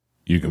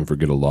You can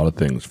forget a lot of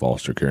things,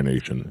 Foster Care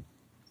Nation,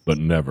 but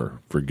never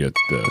forget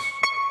this.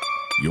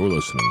 You're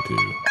listening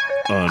to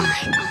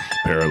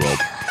Unparalleled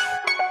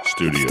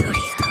Studios.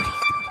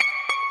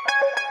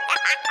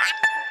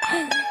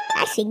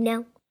 I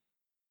signal.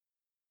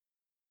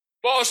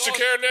 Foster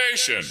Care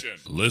Nation,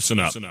 listen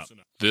up.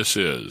 This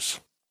is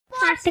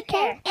Foster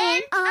Care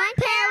and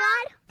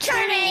Unparalleled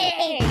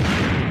Journey.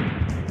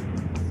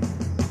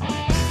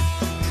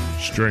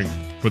 Strength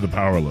for the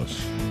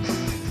powerless,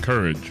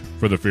 courage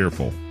for the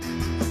fearful,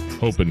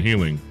 hope and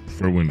healing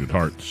for wounded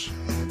hearts.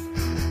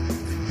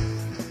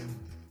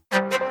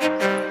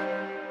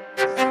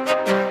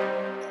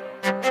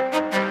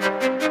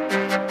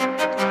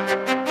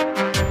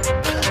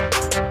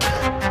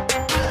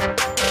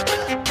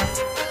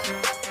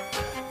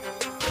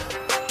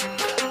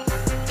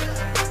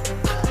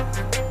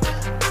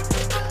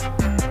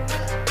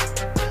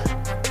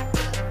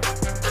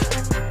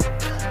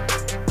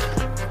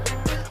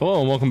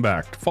 Hello and welcome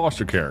back to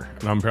Foster Care,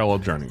 an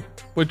Unparalleled Journey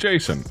with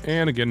Jason.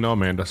 And again, no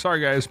Amanda.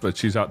 Sorry guys, but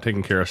she's out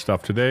taking care of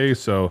stuff today.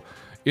 So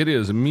it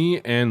is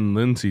me and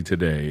Lindsay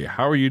today.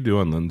 How are you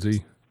doing,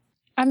 Lindsay?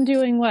 I'm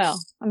doing well.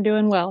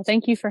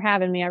 Thank you for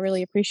having me. I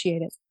really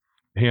appreciate it.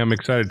 Hey, I'm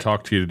excited to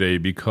talk to you today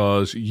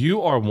because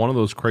you are one of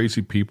those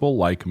crazy people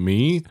like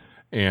me.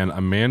 And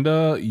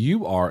Amanda,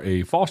 you are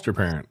a foster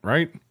parent,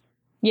 right?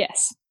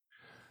 Yes.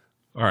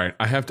 All right.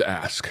 I have to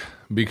ask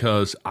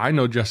because I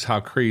know just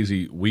how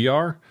crazy we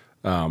are.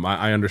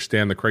 I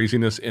understand the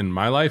craziness in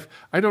my life.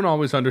 I don't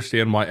always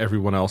understand why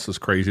everyone else is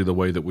crazy the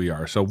way that we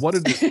are. So what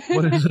is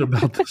it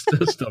about the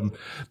system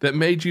that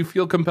made you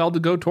feel compelled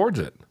to go towards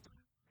it?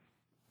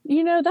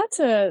 You know, that's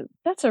a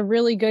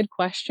really good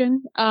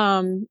question.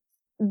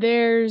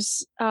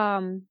 There's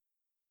a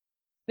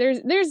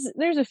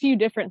few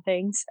different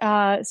things.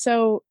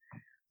 So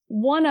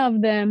one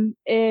of them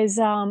is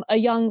a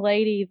young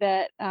lady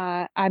that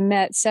I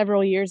met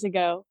several years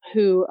ago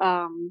who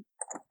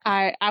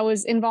I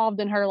was involved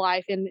in her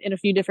life in a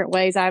few different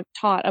ways. I've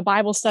taught a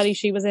Bible study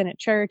she was in at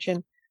church.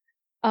 And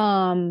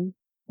to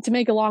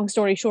make a long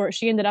story short,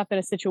 she ended up in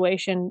a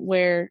situation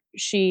where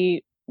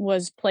she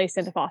was placed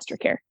into foster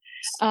care.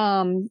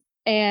 And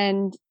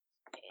in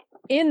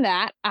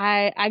that,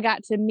 I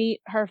got to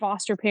meet her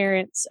foster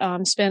parents,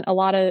 spent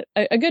a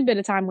good bit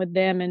of time with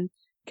them and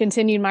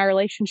continued my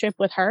relationship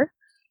with her.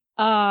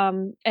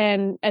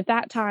 And at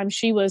that time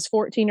she was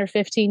 14 or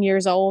 15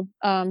 years old.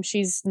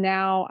 She's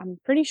now, I'm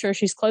pretty sure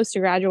she's close to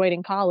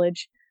graduating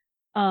college.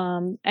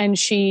 And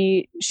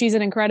she's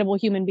an incredible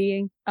human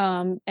being.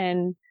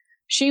 And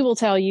she will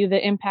tell you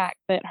the impact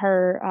that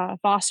her,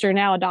 foster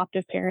now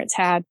adoptive parents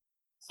had,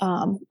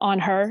 on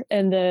her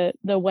and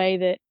the way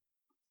that,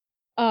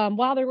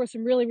 while there were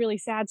some really, really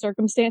sad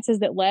circumstances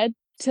that led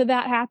to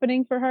that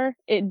happening for her,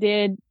 it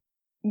did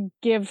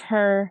give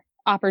her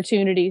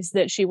opportunities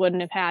that she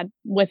wouldn't have had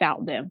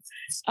without them.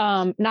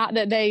 Not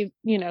that they,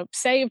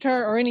 saved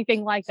her or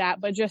anything like that,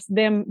 but just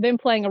them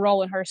playing a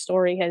role in her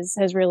story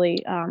has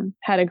really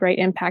had a great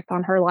impact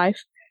on her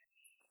life.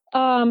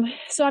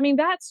 So I mean,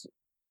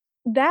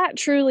 that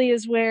truly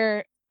is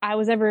where I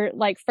was ever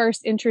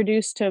first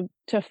introduced to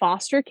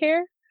foster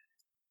care.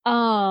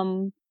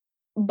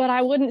 But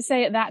I wouldn't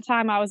say at that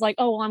time I was like,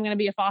 oh, well, I'm going to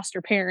be a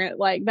foster parent.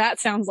 Like that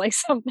sounds like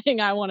something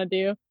I want to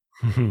do.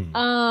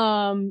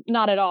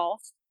 Not at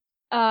all.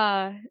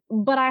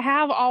 But I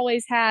have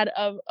always had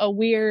a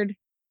weird,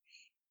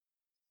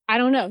 I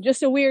don't know,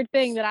 just a weird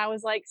thing that I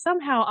was like,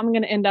 somehow I'm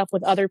going to end up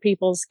with other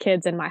people's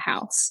kids in my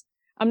house.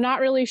 I'm not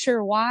really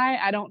sure why.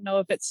 I don't know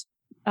if it's,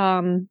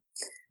 my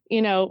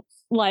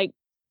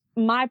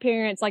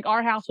parents,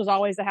 our house was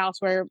always a house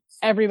where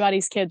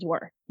everybody's kids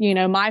were,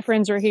 my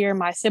friends were here.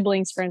 My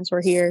siblings' friends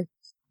were here.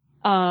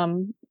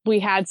 We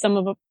had some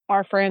of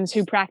our friends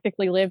who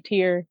practically lived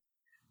here.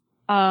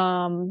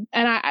 And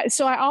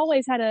so I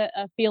always had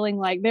a feeling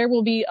like there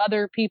will be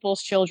other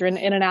people's children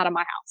in and out of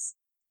my house.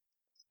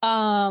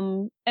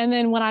 And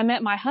then when I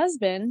met my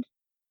husband,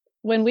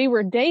 when we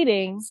were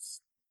dating,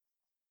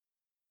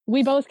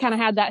 we both kind of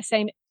had that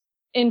same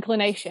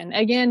inclination.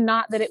 Again,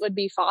 not that it would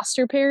be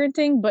foster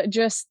parenting, but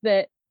just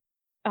that,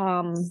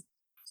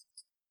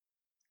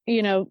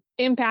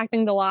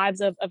 impacting the lives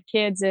of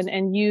kids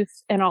and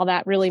youth and all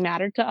that really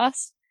mattered to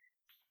us.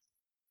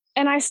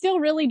 And I still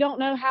really don't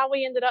know how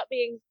we ended up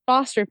being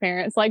foster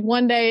parents. Like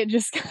one day it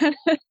just kind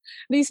of,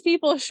 these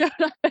people showed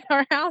up at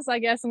our house, I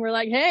guess, and we're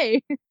like,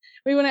 hey,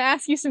 we want to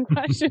ask you some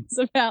questions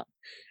about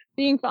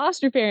being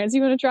foster parents. You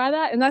want to try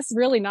that? And that's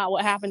really not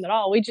what happened at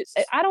all.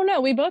 I don't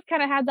know. We both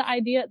kind of had the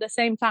idea at the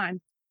same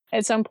time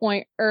at some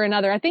point or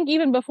another. I think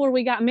even before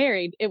we got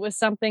married, it was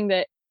something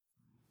that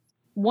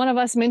one of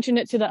us mentioned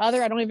it to the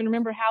other. I don't even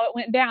remember how it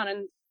went down.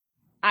 And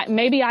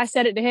maybe I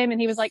said it to him and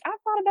he was like, I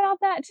thought about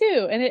that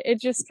too. And it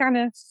just kind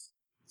of,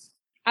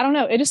 I don't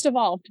know. It just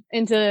evolved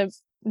into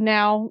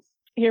now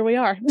here we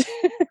are.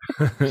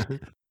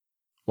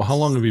 Well, how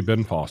long have you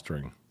been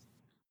fostering?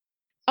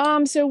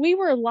 So we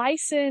were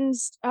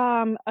licensed,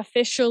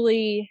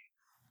 officially,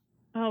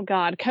 oh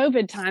God,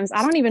 COVID times.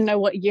 I don't even know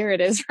what year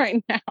it is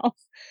right now.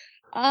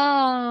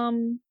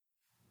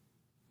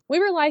 we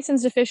were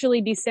licensed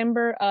officially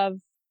December of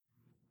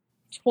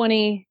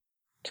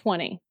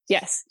 2020.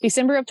 Yes,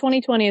 December of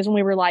 2020 is when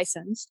we were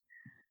licensed.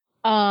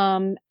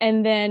 And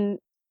then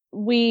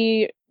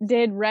we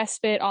did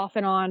respite off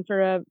and on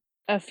for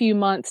a few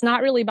months,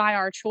 not really by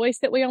our choice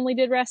that we only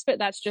did respite.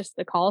 That's just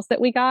the calls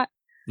that we got.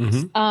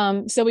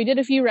 Mm-hmm. So we did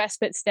a few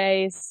respite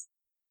stays.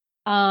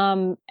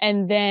 And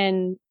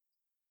then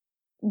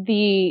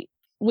we've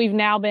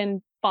now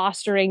been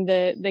fostering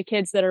the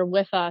kids that are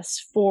with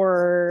us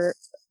for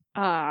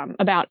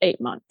about 8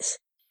 months.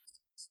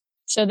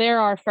 So they're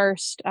our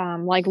first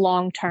like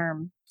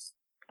long-term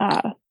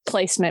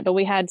placement, but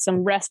we had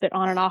some respite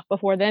on and off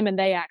before them, and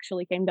they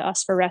actually came to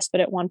us for respite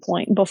at one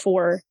point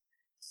before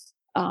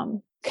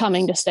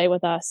coming to stay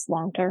with us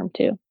long-term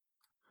too.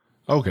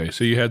 Okay,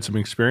 so you had some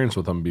experience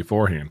with them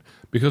beforehand,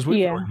 because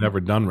we've never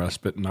done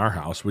respite in our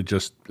house.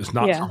 It's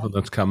not something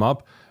that's come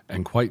up,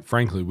 and quite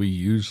frankly, we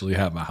usually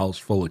have a house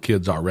full of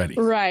kids already.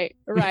 Right.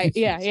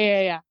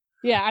 Yeah.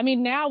 I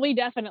mean, now we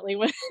definitely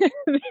would.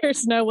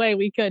 There's no way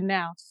we could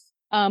now.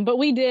 But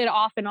we did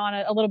off and on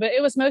a little bit.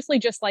 It was mostly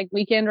just like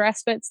weekend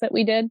respites that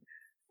we did.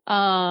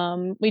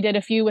 We did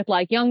a few with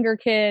like younger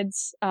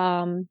kids,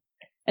 and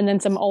then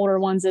some older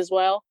ones as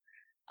well.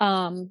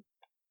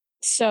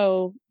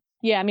 So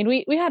yeah, I mean,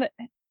 we had,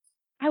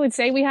 I would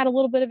say we had a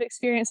little bit of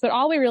experience, but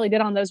all we really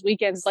did on those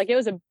weekends, like it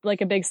was a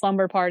big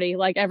slumber party.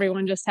 Like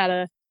everyone just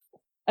had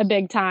a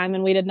big time,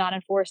 and we did not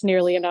enforce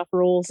nearly enough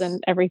rules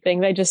and everything.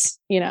 They just,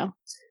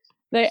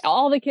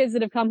 all the kids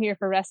that have come here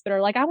for respite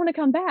are like, I want to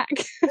come back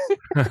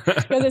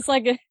because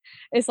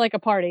it's like a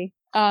party.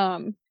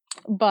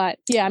 But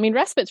yeah, I mean,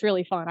 respite's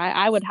really fun.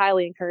 I would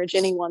highly encourage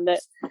anyone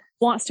that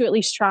wants to at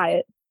least try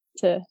it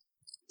to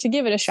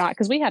give it a shot,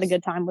 because we had a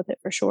good time with it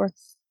for sure.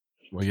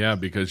 Well, yeah,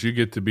 because you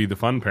get to be the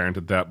fun parent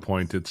at that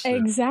point.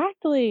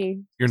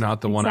 Exactly. You're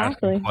not the one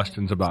asking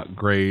questions about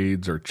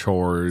grades or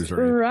chores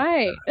or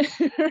right.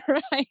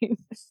 Right.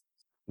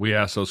 We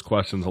ask those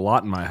questions a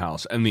lot in my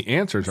house, and the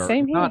answers are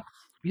not.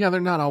 Yeah,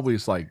 they're not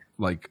always like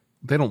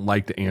they don't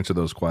like to answer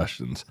those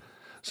questions.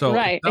 So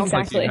right, it sounds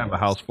exactly. like you have a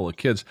house full of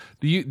kids.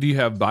 Do you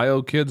have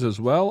bio kids as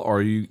well,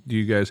 or do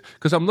you guys?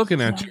 Because I'm looking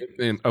at you,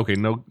 and okay,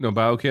 no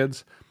bio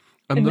kids.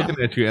 I'm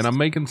looking at you, and I'm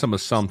making some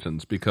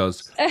assumptions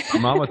because my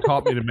mama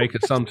taught me to make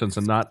assumptions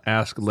and not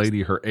ask a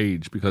lady her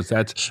age, because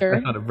that's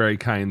not a very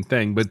kind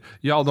thing. But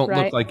y'all don't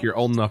look like you're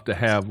old enough to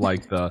have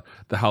like the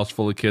house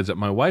full of kids that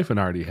my wife and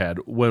I already had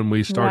when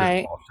we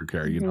started foster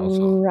care.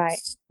 So.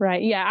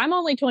 Right. Yeah, I'm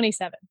only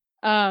 27.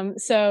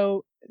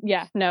 So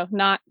yeah, no,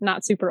 not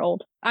super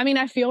old. I mean,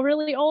 I feel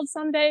really old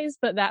some days,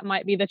 but that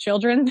might be the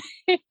children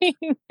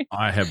thing.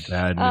 I have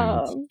bad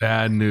news.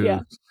 Bad news. Yeah.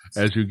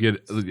 As you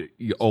get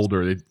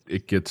older,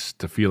 it gets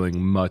to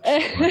feeling much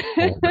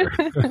older.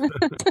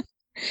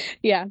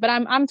 Yeah, but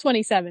I'm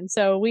 27,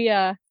 so we've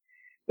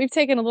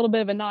taken a little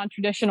bit of a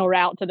non-traditional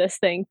route to this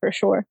thing for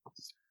sure.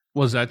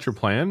 Was that your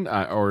plan,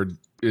 or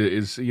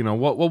is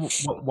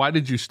why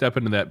did you step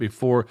into that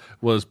before?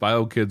 Was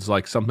BioKids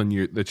like something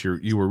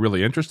you were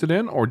really interested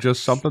in, or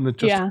just something that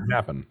just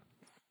happened?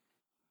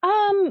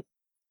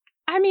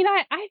 I mean,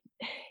 I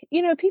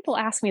people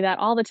ask me that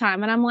all the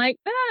time, and I'm like,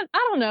 I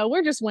don't know,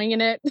 we're just winging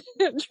it,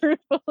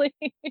 truthfully.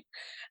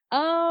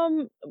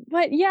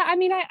 But yeah, I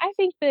mean, I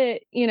think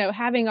that,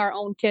 having our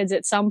own kids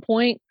at some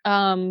point,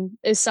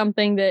 is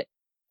something that,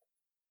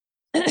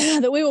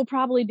 that we will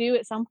probably do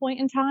at some point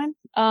in time.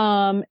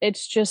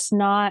 It's just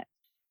not,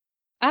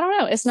 I don't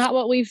know, it's not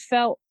what we've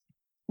felt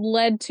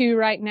led to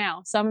right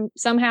now.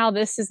 Somehow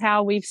this is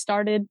how we've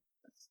started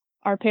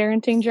our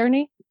parenting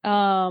journey.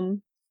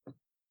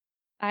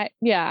 I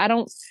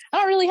don't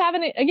really have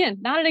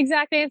not an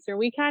exact answer.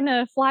 We kind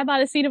of fly by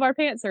the seat of our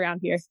pants around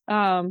here.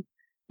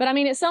 But I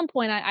mean, at some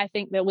point I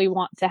think that we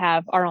want to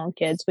have our own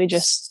kids. We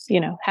just,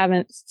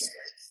 haven't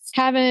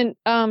done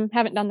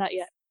that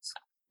yet.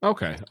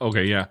 Okay.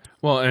 Yeah.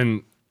 Well,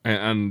 and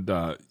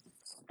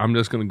I'm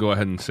just going to go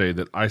ahead and say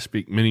that I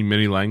speak many,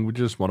 many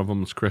languages. One of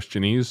them is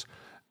Christianese.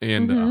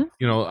 And,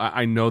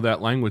 I know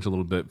that language a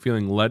little bit,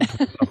 feeling led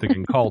to something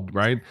and called,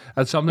 right?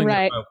 That's something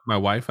that my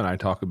wife and I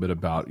talk a bit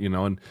about,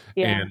 and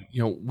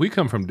we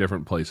come from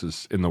different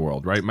places in the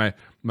world, right?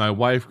 My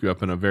wife grew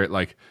up in a very,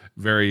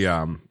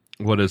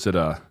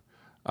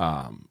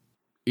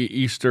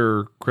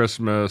 Easter,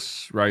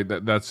 Christmas, right?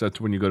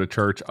 That's when you go to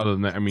church. Other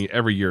than that, I mean,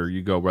 every year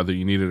you go, whether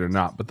you need it or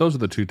not, but those are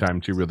the two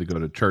times you really go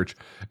to church.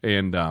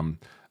 And,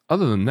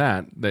 other than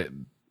that,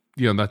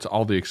 that's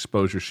all the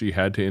exposure she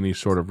had to any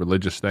sort of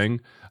religious thing.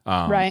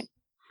 Right.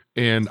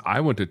 And I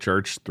went to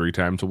church 3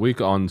 times a week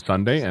on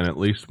Sunday and at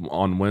least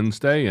on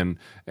Wednesday. And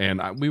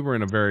we were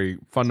in a very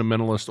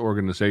fundamentalist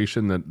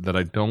organization that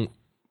I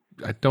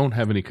don't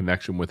have any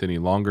connection with any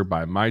longer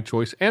by my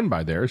choice and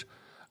by theirs.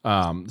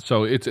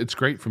 So it's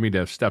great for me to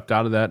have stepped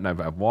out of that, and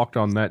I've walked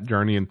on that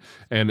journey,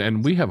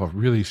 and we have a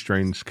really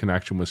strange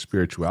connection with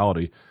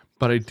spirituality.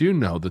 But I do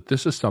know that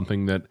this is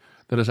something that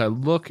as I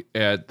look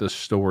at the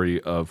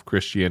story of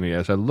Christianity,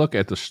 as I look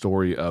at the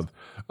story of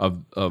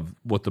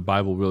what the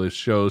Bible really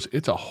shows,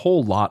 it's a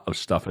whole lot of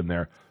stuff in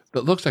there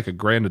that looks like a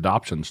grand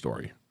adoption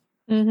story.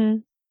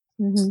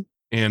 Mm-hmm. Mm-hmm.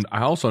 And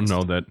I also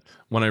know that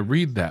when I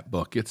read that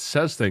book, it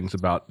says things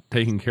about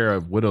taking care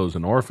of widows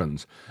and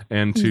orphans,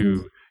 and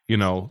to,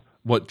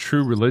 what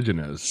true religion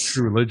is.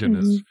 True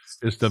religion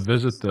is to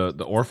visit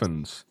the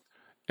orphans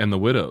and the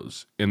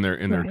widows in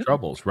their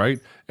troubles, right?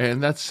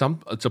 And it's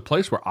a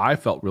place where I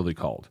felt really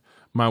called.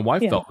 My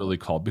wife felt really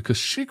called because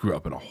she grew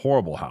up in a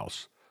horrible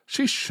house.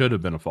 She should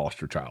have been a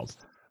foster child,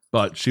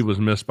 but she was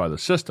missed by the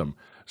system.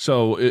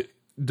 So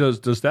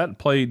does that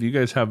play? Do you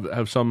guys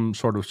have some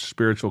sort of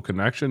spiritual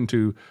connection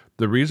to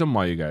the reason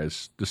why you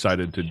guys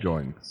decided to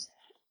join?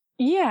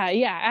 Yeah,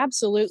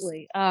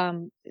 absolutely.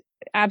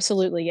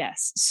 Absolutely,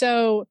 yes.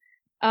 So,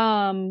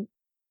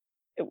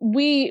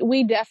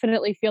 we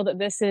definitely feel that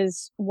this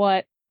is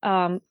what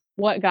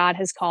God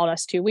has called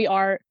us to.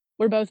 We're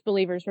both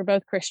believers. We're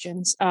both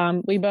Christians.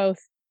 We both,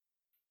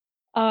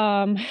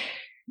 while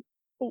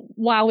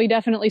we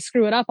definitely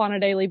screw it up on a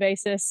daily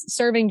basis,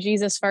 serving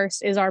Jesus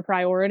first is our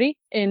priority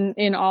in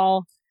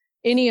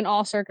any and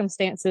all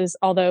circumstances.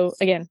 Although,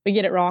 again, we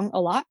get it wrong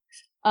a lot.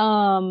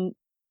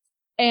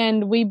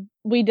 And we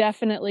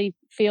definitely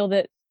feel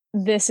that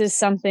this is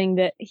something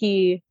that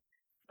he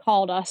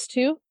called us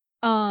to.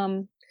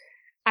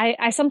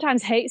 I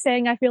sometimes hate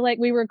saying I feel like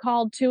we were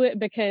called to it,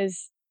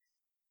 because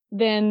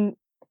then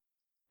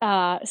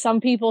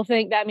some people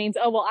think that means,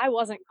 oh, well, I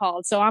wasn't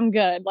called, so I'm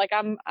good. Like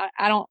I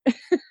don't,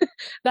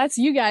 that's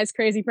you guys'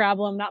 crazy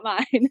problem, not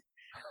mine.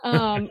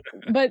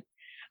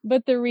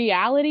 But the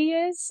reality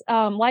is,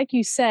 like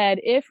you said,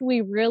 if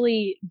we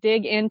really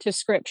dig into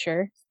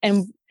scripture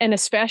and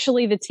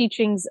especially the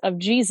teachings of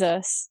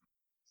Jesus,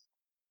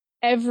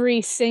 every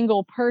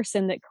single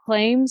person that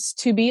claims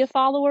to be a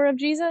follower of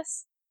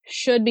Jesus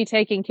should be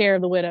taking care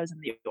of the widows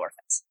and the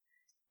orphans.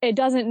 It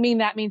doesn't mean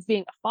that means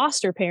being a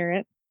foster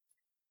parent,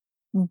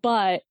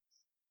 but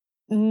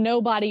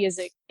nobody is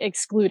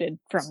excluded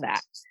from that.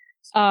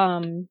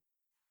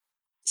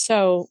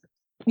 So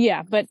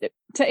yeah, but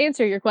to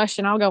answer your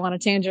question, I'll go on a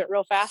tangent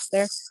real fast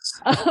there.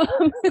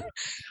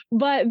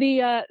 But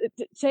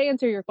to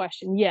answer your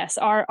question, yes,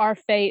 our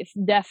faith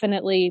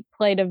definitely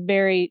played a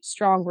very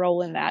strong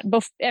role in that.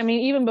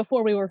 Even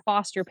before we were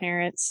foster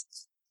parents,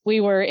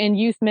 we were in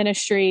youth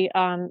ministry.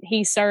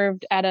 He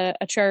served at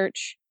a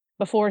church.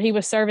 Before he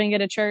was serving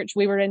at a church,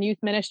 we were in youth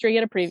ministry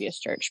at a previous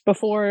church.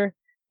 Before,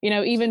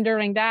 even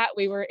during that,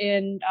 we were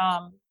in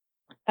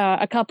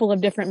a couple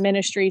of different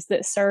ministries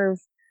that serve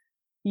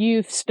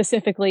youth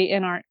specifically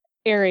in our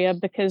area,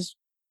 because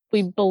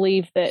we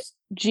believe that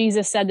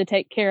Jesus said to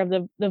take care of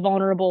the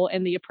vulnerable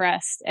and the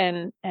oppressed.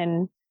 So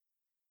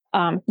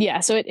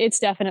it's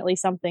definitely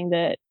something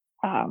that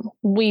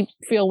we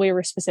feel we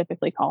were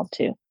specifically called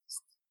to.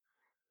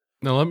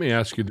 Now, let me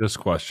ask you this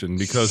question,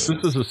 because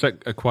this is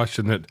a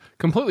question that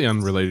completely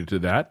unrelated to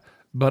that,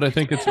 but I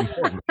think it's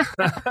important.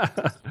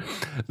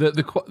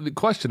 The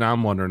question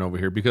I'm wondering over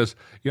here, because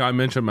I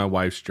mentioned my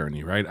wife's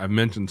journey, right? I've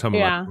mentioned some of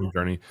my own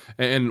journey,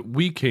 and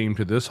we came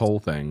to this whole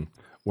thing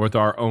with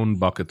our own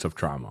buckets of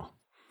trauma.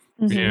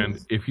 Mm-hmm. And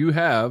if you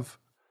have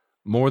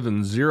more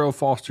than 0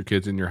 foster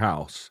kids in your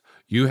house,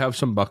 you have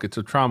some buckets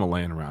of trauma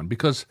laying around,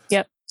 because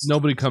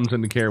nobody comes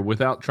into care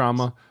without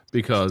trauma,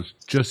 because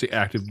just the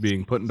act of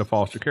being put into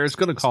foster care is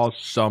going to cause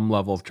some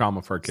level of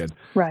trauma for a kid.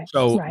 Right.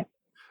 So,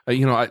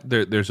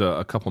 there's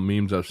a couple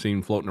memes I've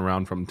seen floating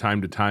around from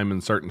time to time in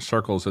certain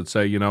circles that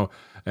say, an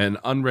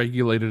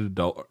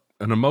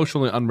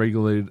emotionally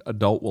unregulated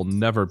adult will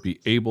never be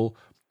able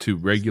to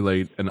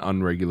regulate an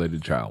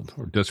unregulated child,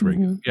 or dysregulate.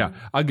 Mm-hmm. Yeah,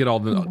 I get all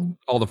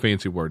the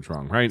fancy words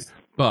wrong, right?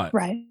 But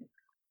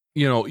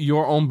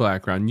your own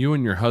background, you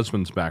and your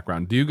husband's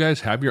background, do you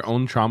guys have your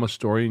own trauma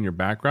story in your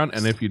background?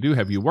 And if you do,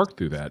 have you worked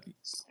through that?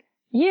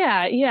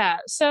 Yeah.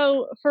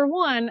 So for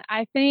one,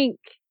 I think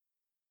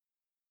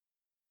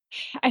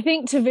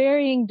to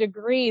varying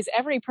degrees,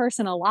 every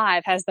person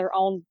alive has their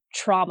own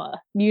trauma.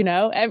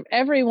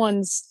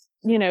 Everyone's,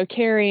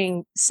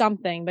 carrying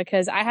something,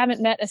 because I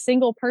haven't met a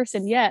single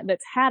person yet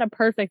that's had a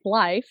perfect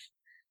life.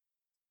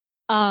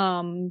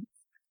 Because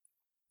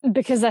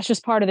that's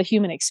just part of the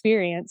human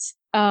experience.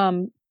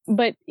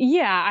 But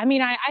yeah,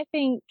 I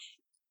think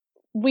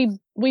we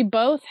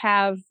both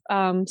have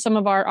some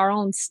of our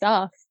own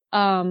stuff.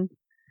 I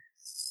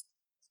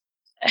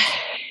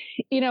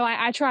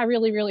try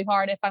really, really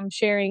hard, if I'm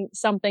sharing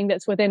something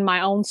that's within my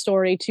own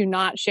story, to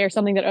not share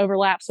something that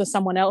overlaps with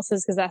someone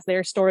else's, because that's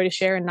their story to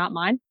share and not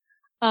mine.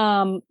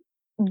 But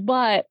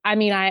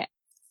I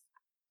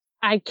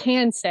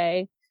can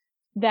say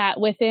that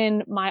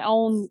within my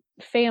own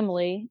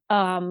family,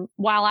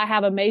 while I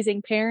have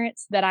amazing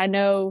parents that I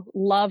know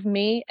love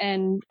me,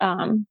 and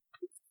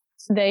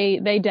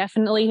they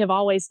definitely have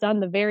always done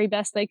the very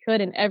best they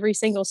could in every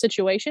single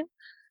situation,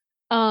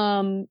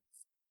 there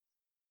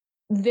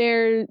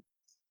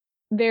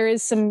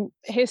is some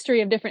history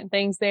of different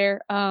things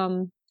there.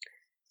 At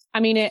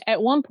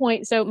one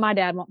point, so my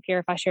dad won't care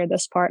if I share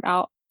this part.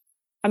 I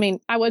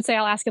would say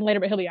I'll ask him later,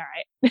 but he'll be all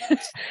right.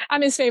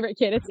 I'm his favorite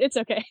kid. It's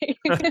okay.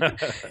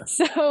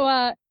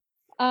 So,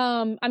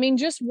 I mean,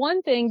 just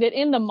one thing that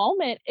in the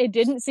moment it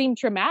didn't seem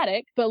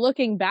traumatic, but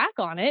looking back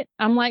on it,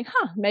 I'm like,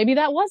 maybe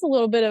that was a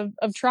little bit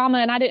of trauma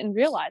and I didn't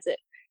realize it.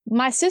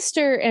 My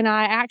sister and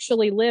I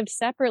actually lived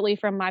separately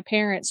from my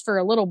parents for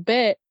a little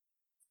bit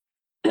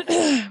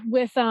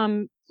with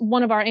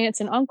one of our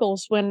aunts and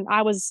uncles when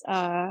I was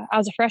a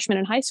freshman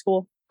in high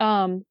school,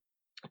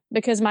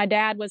 because my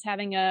dad was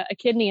having a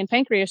kidney and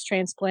pancreas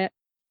transplant,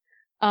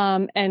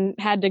 and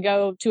had to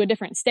go to a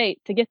different state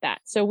to get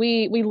that. So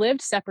we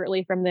lived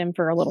separately from them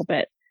for a little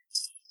bit.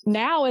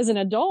 Now, as an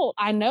adult,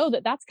 I know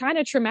that that's kind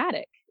of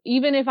traumatic.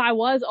 Even if I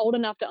was old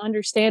enough to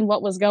understand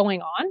what was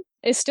going on,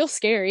 it's still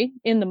scary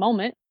in the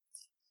moment.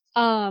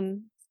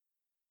 And,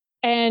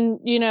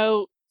 you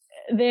know,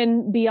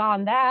 then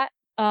beyond that,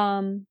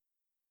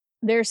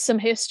 there's some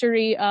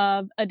history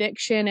of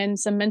addiction and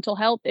some mental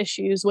health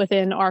issues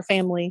within our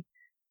family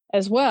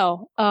as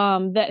well,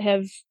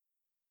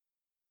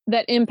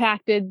 that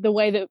impacted the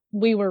way that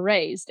we were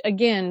raised.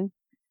 Again,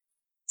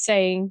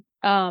 saying,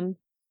 my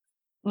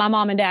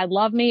mom and dad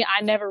love me.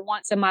 I never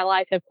once in my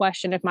life have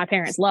questioned if my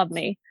parents love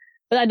me,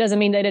 but that doesn't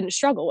mean they didn't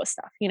struggle with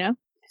stuff, you know?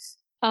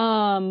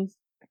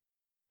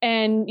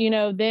 And, you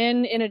know,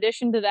 then in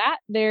addition to that,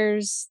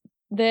 there's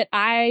that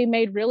I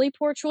made really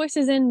poor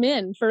choices in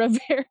men for a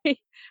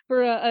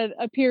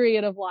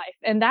period of life.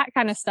 And that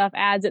kind of stuff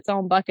adds its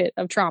own bucket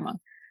of trauma.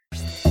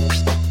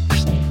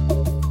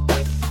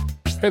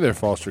 Hey there,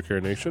 Foster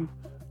Care Nation.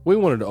 We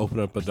wanted to open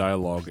up a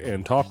dialogue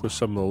and talk with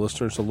some of the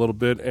listeners a little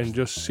bit and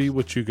just see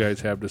what you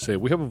guys have to say.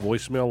 We have a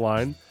voicemail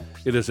line.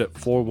 It is at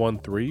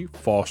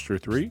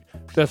 413-FOSTER-3.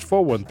 That's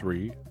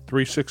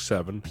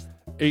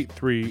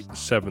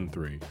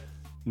 413-367-8373.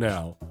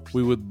 Now,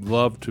 we would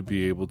love to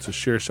be able to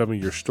share some of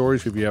your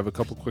stories. If you have a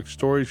couple quick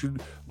stories you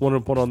want to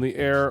put on the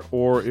air,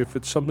 or if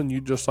it's something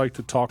you'd just like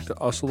to talk to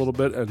us a little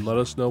bit and let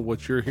us know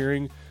what you're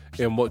hearing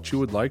and what you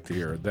would like to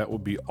hear, that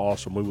would be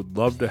awesome. We would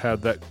love to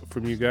have that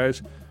from you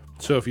guys.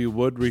 So if you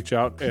would reach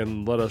out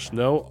and let us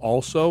know.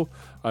 Also,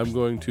 I'm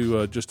going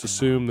to just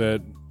assume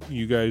that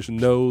you guys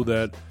know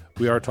that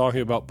we are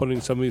talking about putting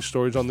some of these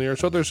stories on the air.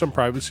 So if there's some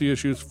privacy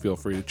issues, feel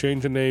free to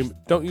change a name.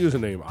 Don't use a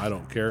name. I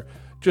don't care.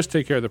 Just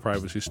take care of the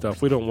privacy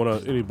stuff. We don't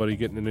want anybody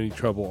getting in any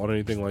trouble on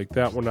anything like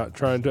that. We're not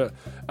trying to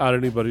out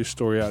anybody's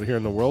story out here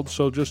in the world.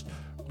 So just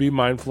be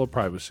mindful of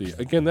privacy.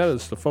 Again, that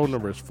is the phone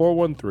number is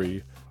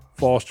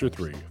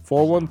 413-FOSTER-3,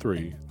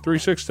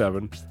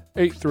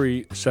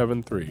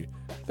 413-367-8373.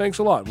 Thanks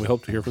a lot, and we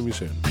hope to hear from you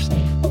soon.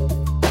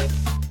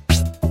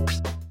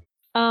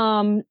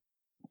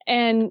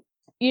 And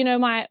you know,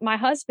 my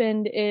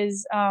husband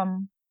is,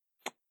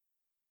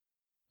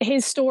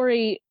 his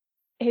story,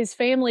 his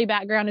family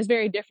background is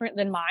very different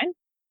than mine.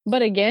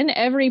 But again,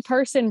 every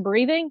person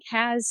breathing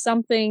has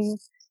something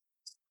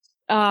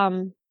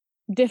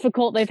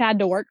difficult they've had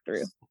to work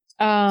through.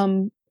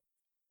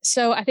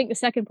 So I think the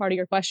second part of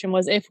your question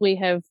was if we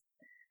have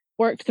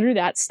worked through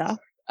that stuff.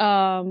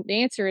 The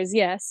answer is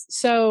yes.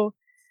 So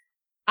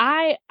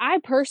I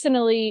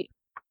personally,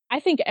 I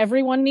think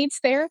everyone needs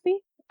therapy.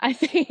 I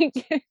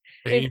think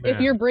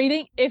if you're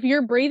breathing,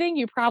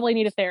 you probably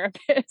need a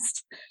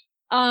therapist.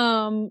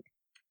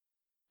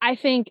 I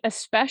think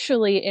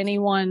especially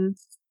anyone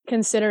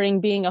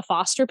considering being a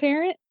foster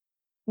parent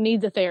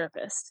needs a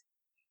therapist.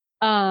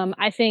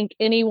 I think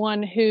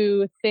anyone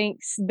who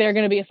thinks they're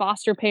going to be a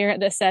foster parent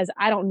that says,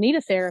 I don't need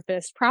a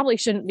therapist, probably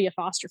shouldn't be a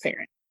foster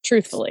parent,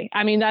 truthfully.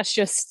 I mean,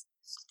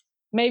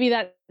 maybe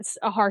that's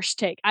a harsh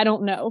take. I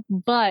don't know.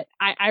 But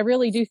I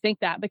really do think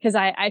that, because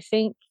I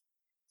think,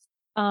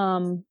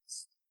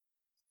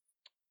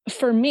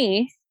 for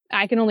me,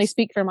 I can only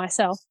speak for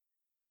myself.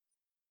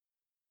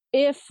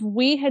 If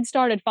we had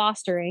started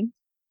fostering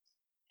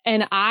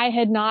and I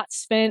had not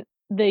spent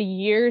the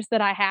years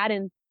that I had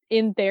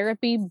in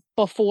therapy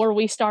before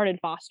we started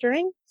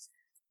fostering,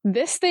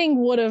 this thing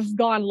would have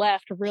gone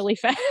left really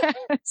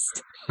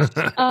fast.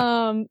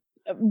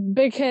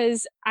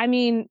 Because I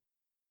mean,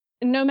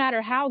 no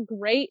matter how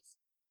great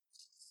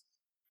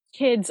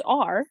kids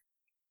are,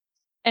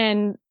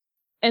 and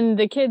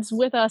the kids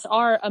with us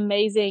are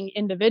amazing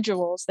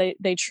individuals,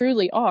 they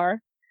truly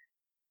are.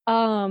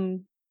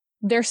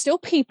 They're still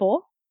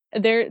people.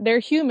 They're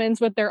humans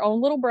with their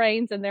own little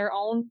brains and their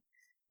own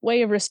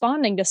way of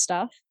responding to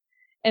stuff.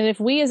 And if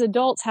we as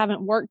adults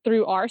haven't worked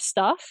through our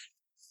stuff,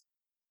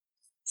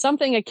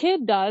 something a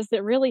kid does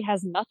that really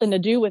has nothing to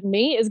do with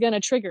me is going to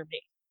trigger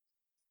me.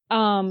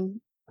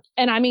 And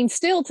I mean,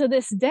 still to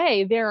this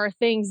day, there are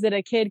things that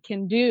a kid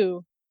can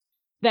do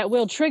that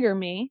will trigger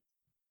me.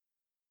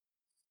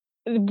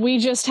 We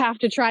just have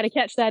to try to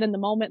catch that in the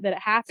moment that it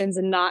happens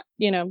and not,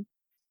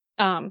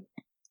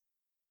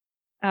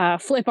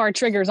 flip our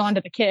triggers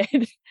onto the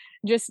kid.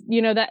 Just,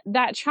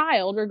 that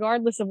child,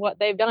 regardless of what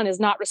they've done, is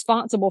not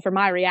responsible for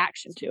my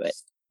reaction to it.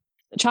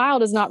 The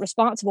child is not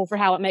responsible for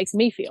how it makes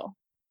me feel.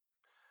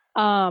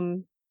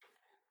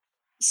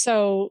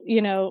 So,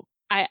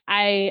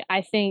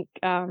 I think,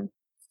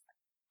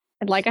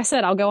 like I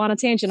said, I'll go on a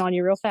tangent on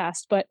you real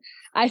fast, but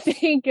I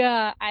think,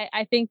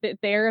 I think that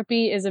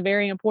therapy is a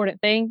very important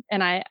thing.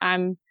 And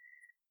I'm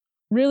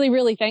really,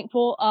 really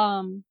thankful,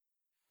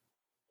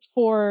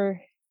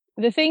 for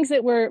the things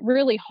that were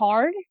really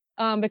hard,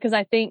 because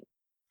I think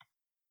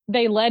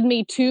they led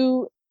me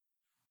to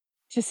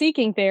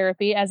seeking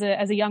therapy as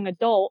a young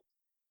adult.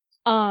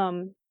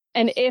 And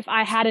if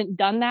I hadn't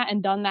done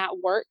that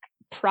work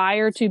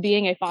prior to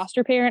being a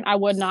foster parent, I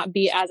would not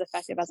be as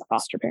effective as a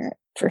foster parent,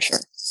 for sure.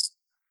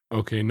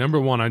 Okay, number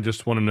one, I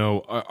just want to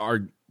know: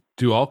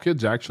 do all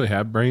kids actually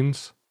have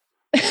brains?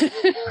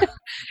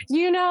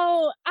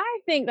 I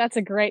think that's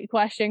a great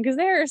question, because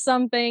there are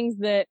some things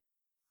that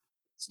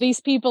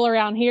these people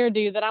around here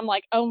do that I'm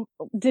like, oh,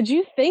 did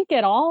you think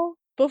at all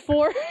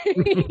before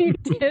you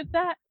did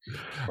that?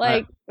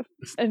 Like,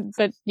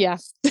 but yeah.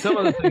 Some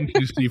of the things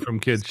you see from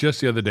kids.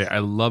 Just the other day, I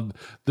loved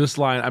this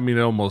line. I mean,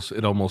 it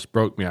almost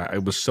broke me.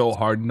 It was so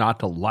hard not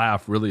to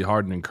laugh really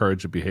hard and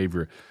encourage the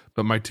behavior.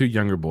 But my two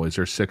younger boys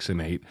are 6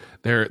 and 8.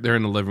 They're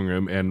in the living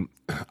room, and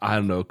I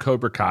don't know,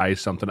 Cobra Kai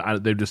something.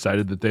 They've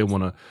decided that they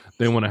want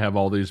to have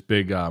all these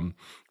big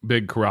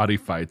karate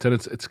fights, and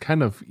it's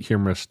kind of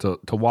humorous to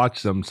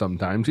watch them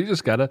sometimes. You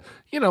just gotta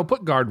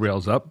put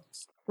guardrails up,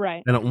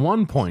 right? And at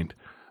one point,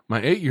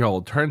 my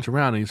 8-year-old turns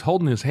around and he's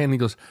holding his hand. And he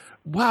goes,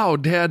 "Wow,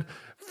 Dad,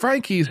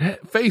 Frankie's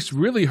face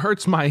really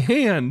hurts my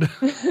hand."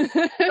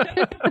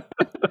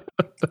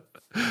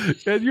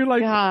 And you're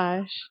like,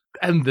 "Gosh!"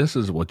 And this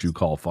is what you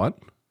call fun?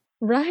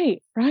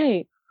 Right.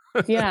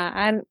 Yeah,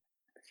 and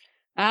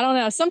I don't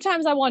know.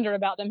 Sometimes I wonder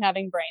about them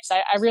having brains.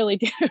 I really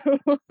do.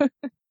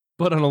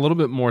 But on a little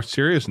bit more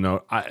serious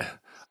note,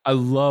 I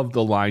love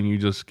the line you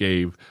just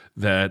gave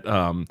that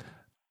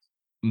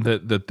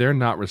that they're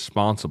not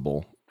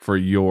responsible for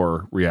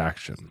your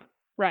reaction.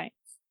 Right.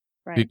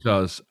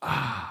 Because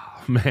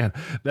man,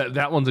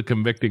 that one's a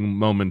convicting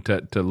moment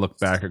to look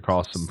back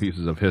across some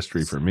pieces of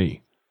history for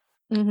me.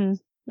 Mm-hmm.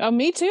 Oh,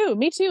 me too.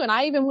 And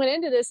I even went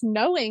into this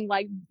knowing,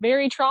 like,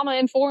 very trauma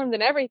informed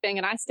and everything.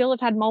 And I still have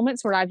had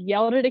moments where I've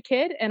yelled at a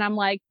kid and I'm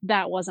like,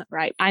 that wasn't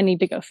right. I need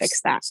to go fix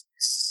that.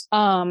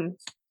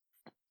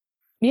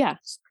 Yeah.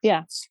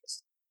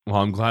 Well,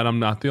 I'm glad I'm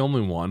not the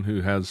only one who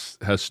has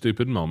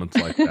stupid moments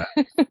like that.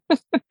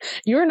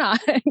 You're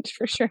not,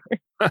 for sure.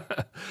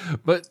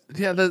 But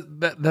yeah,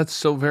 that's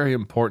so very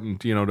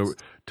important,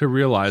 to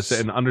realize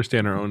and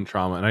understand our own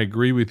trauma. And I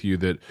agree with you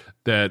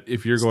that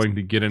if you're going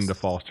to get into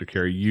foster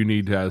care, you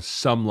need to have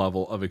some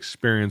level of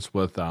experience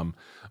with some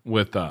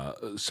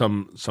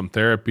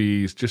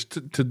therapies,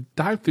 just to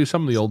dive through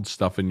some of the old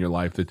stuff in your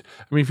life.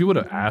 If you would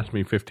have asked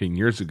me 15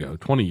 years ago,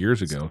 20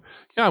 years ago,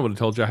 I would have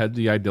told you I had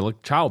the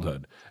idyllic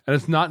childhood. And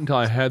it's not until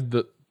I had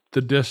the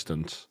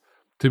distance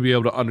to be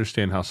able to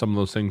understand how some of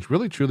those things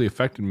really truly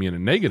affected me in a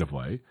negative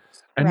way.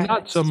 And right.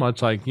 Not so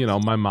much like,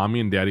 my mommy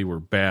and daddy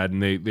were bad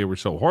and they were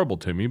so horrible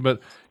to me,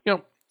 but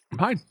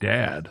my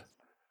dad,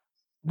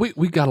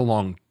 we got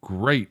along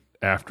great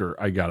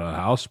after I got out of the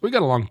house. We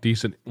got along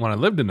decent when I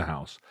lived in the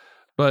house.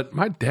 But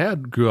my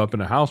dad grew up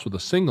in a house with a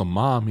single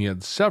mom. He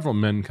had several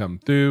men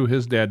come through.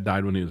 His dad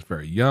died when he was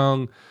very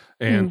young.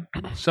 And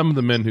some of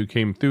the men who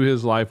came through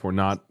his life were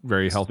not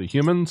very healthy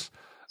humans,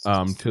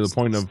 to the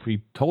point of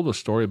he told a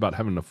story about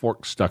having a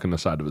fork stuck in the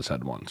side of his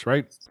head once,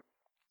 right?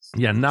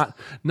 Yeah,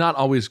 not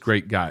always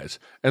great guys.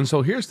 And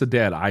so here's the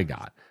dad I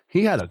got.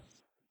 He had a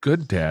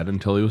good dad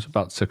until he was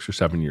about 6 or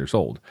 7 years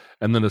old.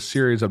 And then a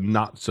series of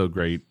not so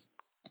great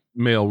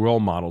male role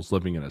models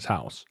living in his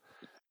house.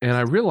 And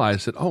I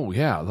realized that,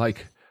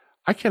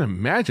 I can't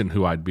imagine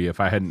who I'd be if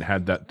I hadn't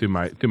had that through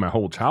my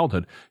whole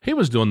childhood. He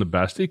was doing the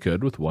best he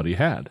could with what he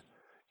had.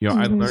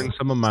 I learned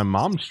some of my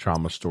mom's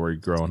trauma story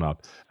growing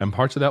up, and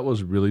parts of that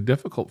was really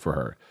difficult for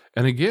her.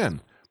 And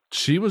again,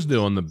 she was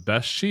doing the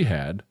best she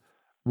had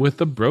with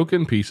the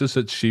broken pieces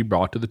that she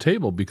brought to the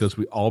table, because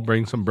we all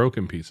bring some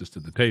broken pieces to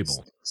the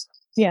table.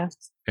 Yeah.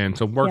 And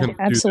so working through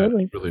that is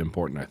really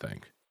important, I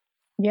think.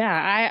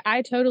 Yeah,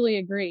 I totally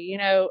agree.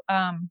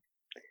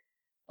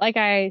 Like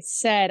I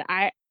said,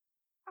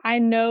 I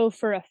know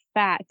for a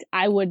fact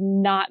I would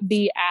not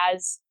be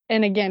as,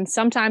 and again,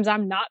 sometimes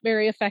I'm not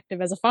very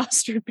effective as a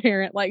foster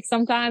parent. Like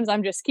sometimes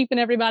I'm just keeping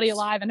everybody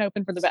alive and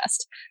hoping for the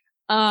best.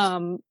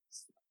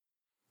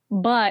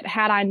 But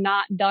had I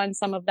not done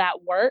some of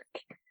that work,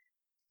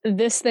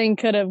 this thing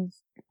could have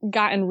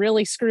gotten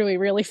really screwy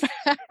really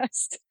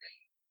fast.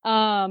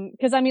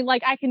 Because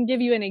I can give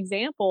you an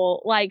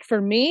example. Like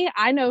for me,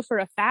 I know for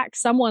a fact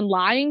someone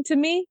lying to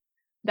me,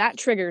 that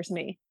triggers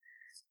me.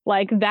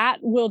 Like that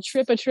will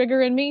trip a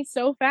trigger in me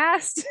so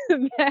fast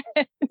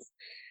that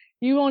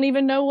you won't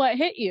even know what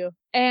hit you.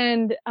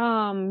 And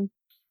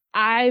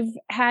I've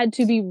had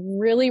to be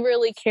really,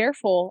 really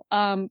careful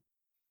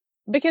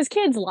because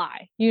kids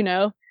lie,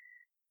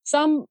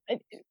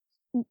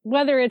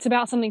 whether it's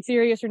about something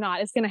serious or not,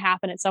 it's going to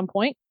happen at some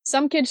point.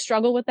 Some kids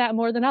struggle with that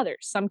more than others.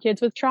 Some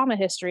kids with trauma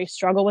history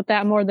struggle with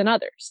that more than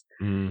others.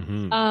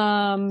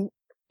 Mm-hmm.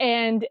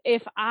 And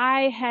if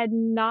I had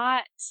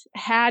not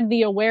had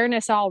the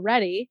awareness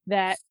already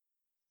that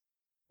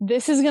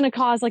this is going to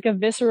cause like a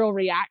visceral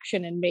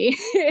reaction in me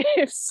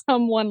if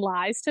someone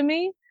lies to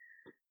me,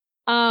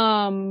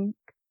 like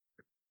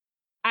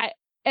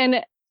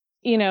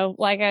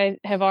I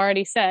have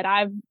already said,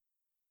 I've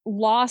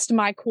lost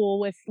my cool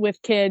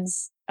with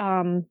kids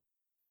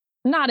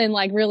not in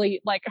like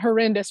really like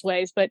horrendous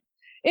ways, but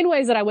in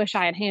ways that I wish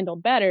I had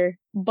handled better,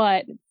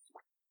 but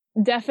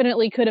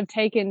definitely could have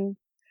taken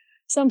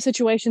some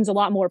situations a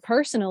lot more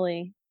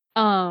personally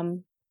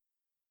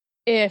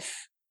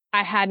if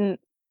I hadn't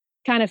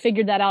kind of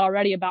figured that out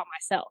already about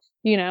myself,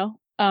 you know.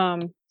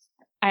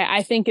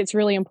 I think it's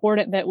really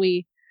important that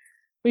we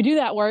do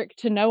that work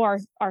to know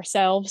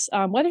ourselves,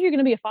 whether you're going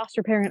to be a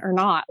foster parent or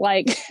not.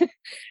 Like,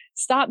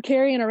 stop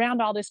carrying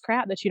around all this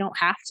crap that you don't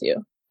have to,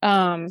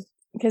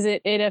 because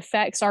it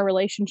affects our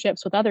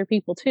relationships with other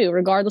people too,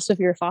 regardless if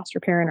you're a foster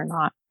parent or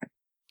not.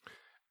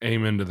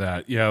 Amen to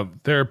that. Yeah,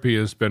 therapy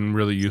has been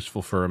really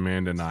useful for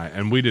Amanda and I,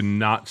 and we did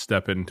not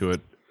step into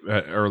it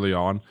early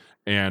on,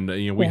 and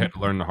we had to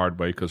learn the hard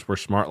way because we're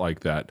smart like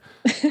that.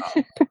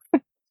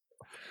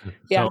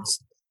 Yeah.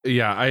 So,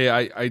 yeah,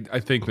 I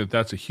think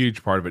that's a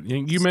huge part of it.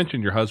 You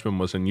mentioned your husband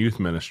was in youth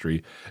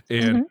ministry,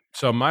 and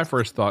so my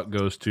first thought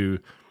goes to,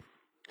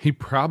 he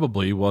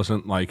probably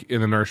wasn't like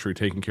in the nursery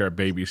taking care of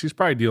babies. He's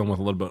probably dealing with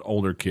a little bit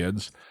older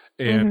kids.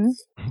 And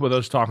with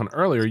us talking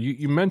earlier,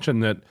 you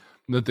mentioned that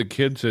the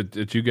kids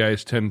that you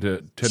guys tend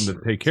to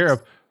take care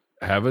of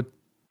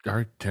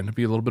tend to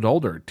be a little bit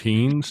older,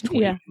 teens,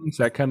 tweens,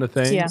 that kind of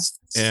thing. Yeah.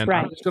 And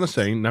I'm just going to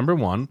say, number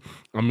one,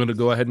 I'm going to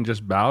go ahead and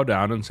just bow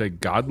down and say,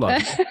 God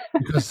loves you,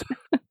 because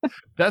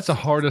that's the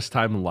hardest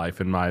time in life,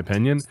 in my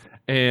opinion.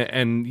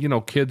 And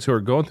kids who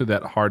are going through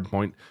that hard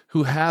point,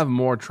 who have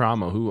more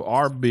trauma, who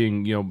are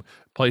being,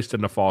 placed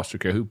into foster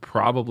care, who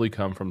probably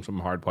come from some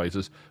hard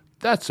places.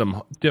 That's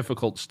some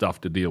difficult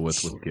stuff to deal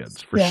with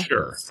kids, for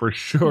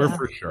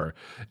sure.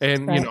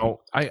 And,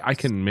 I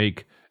can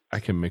make a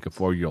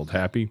 4-year-old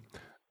happy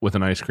with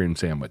an ice cream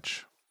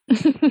sandwich. I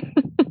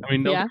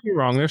mean, don't get me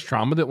wrong, there's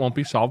trauma that won't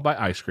be solved by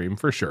ice cream,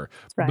 for sure.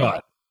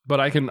 Right.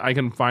 But I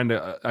can find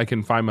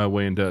my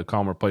way into a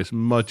calmer place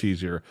much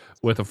easier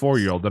with a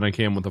 4-year-old than I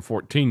can with a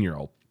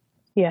 14-year-old.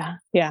 Yeah.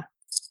 Yeah.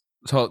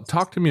 So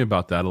talk to me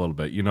about that a little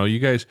bit. You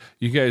guys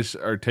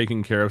are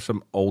taking care of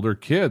some older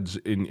kids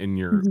in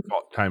your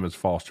time as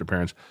foster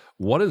parents.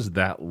 What is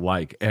that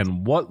like,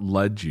 and what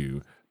led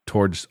you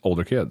towards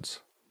older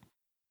kids?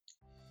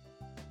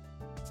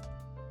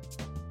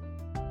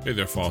 Hey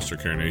there, Foster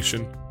Care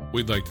Nation.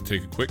 We'd like to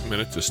take a quick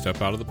minute to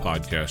step out of the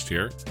podcast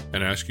here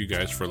and ask you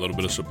guys for a little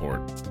bit of support.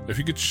 If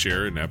you could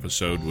share an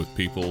episode with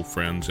people,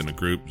 friends, in a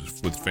group,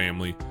 with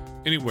family,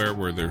 anywhere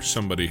where there's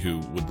somebody who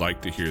would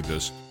like to hear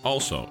this.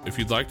 Also, if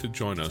you'd like to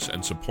join us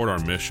and support our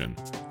mission,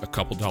 a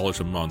couple dollars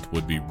a month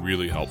would be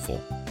really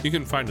helpful. You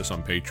can find us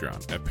on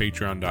Patreon at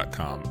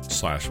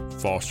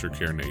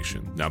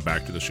patreon.com/fostercarenation. Now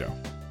back to the show.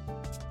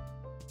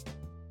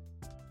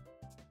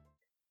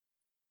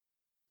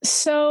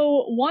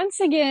 So once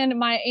again,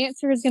 my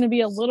answer is going to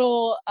be a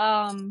little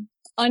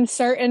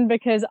uncertain,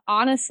 because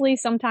honestly,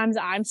 sometimes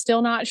I'm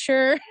still not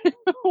sure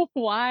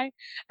why.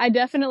 I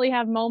definitely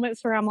have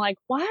moments where I'm like,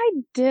 why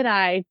did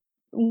I?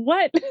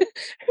 What?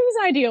 Whose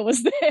idea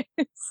was this?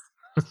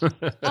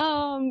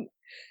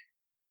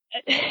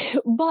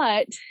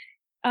 But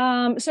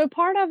so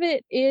part of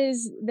it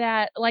is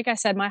that, like I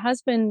said, my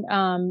husband,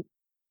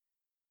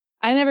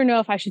 I never know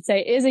if I should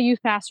say is a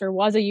youth pastor,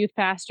 was a youth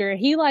pastor.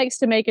 He likes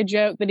to make a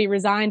joke that he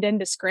resigned in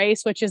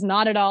disgrace, which is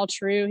not at all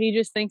true. He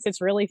just thinks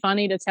it's really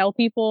funny to tell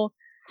people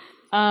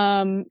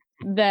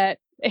that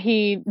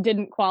he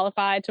didn't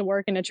qualify to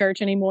work in a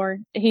church anymore.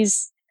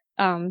 He's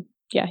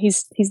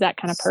that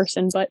kind of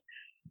person. But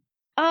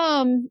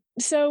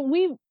so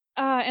we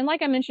and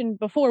like I mentioned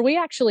before, we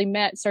actually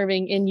met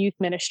serving in youth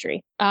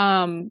ministry.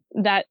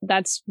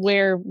 That's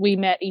where we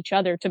met each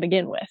other to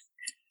begin with.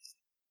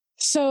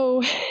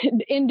 So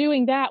in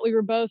doing that, we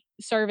were both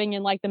serving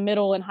in like the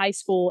middle and high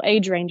school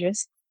age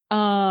ranges.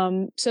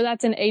 So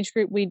that's an age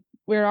group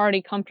we're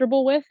already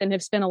comfortable with and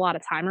have spent a lot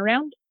of time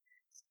around.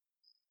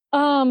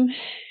 And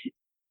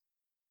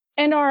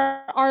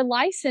our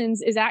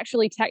license is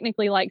actually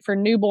technically like for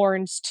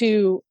newborns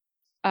to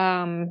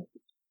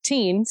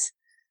teens.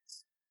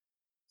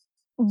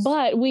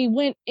 But we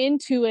went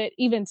into it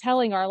even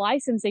telling our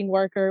licensing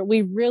worker,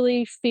 we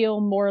really feel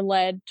more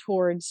led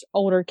towards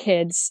older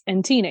kids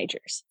and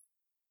teenagers.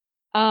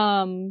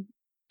 But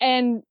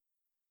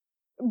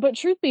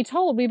truth be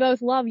told, we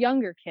both love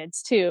younger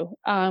kids too.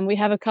 We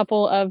have a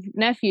couple of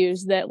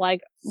nephews that,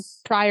 like,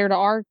 prior to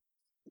our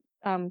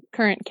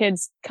current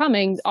kids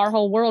coming, our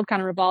whole world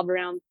kind of revolved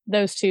around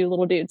those two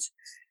little dudes.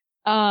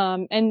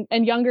 And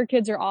younger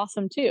kids are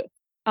awesome too.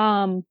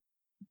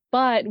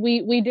 But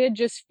we did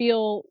just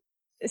feel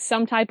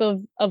some type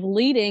of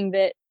leading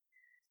that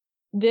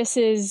this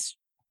is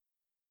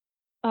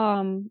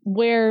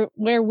where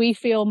we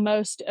feel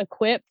most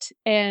equipped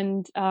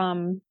and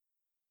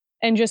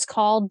just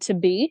called to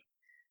be,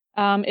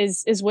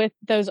 is with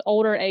those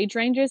older age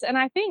ranges. And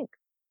I think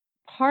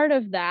part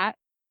of that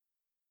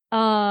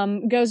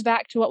goes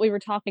back to what we were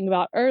talking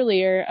about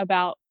earlier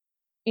about,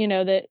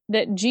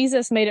 that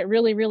Jesus made it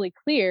really, really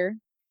clear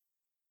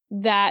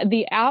that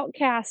the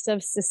outcasts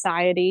of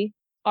society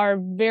are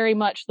very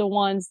much the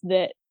ones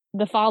that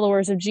the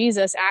followers of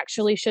Jesus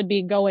actually should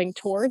be going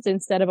towards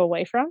instead of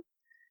away from.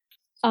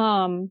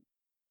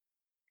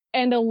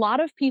 And a lot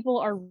of people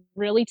are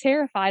really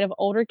terrified of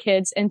older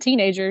kids and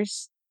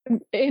teenagers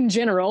in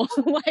general.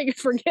 Like,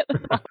 forget the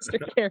foster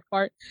care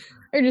part.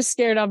 They're just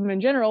scared of them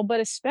in general. But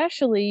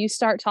especially you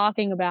start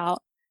talking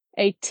about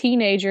a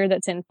teenager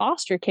that's in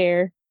foster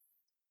care.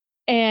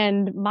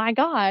 And my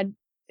God,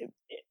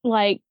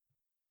 like,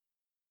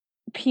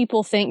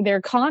 people think they're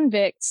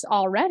convicts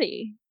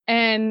already.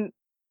 And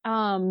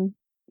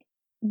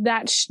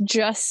that's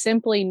just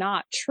simply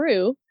not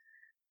true.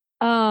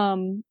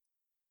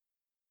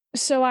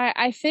 So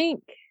I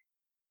think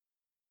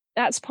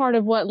that's part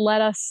of what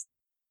led us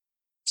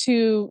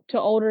to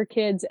older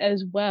kids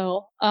as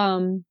well.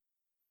 When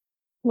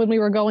we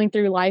were going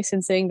through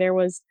licensing, there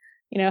was,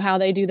 how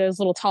they do those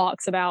little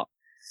talks about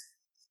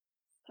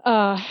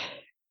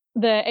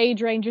the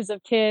age ranges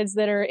of kids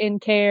that are in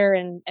care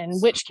and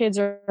which kids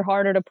are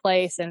harder to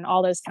place and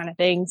all those kind of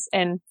things.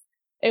 And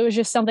it was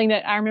just something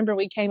that I remember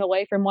we came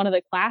away from one of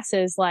the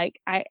classes. Like,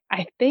 I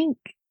think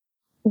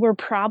we're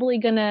probably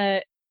going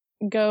to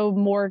go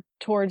more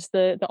towards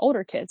the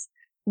older kids.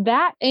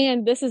 That,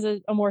 and this is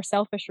a more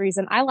selfish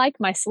reason. I like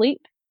my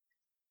sleep.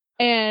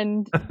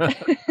 And,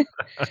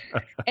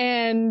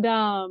 and,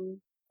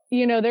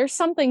 there's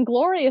something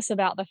glorious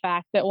about the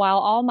fact that while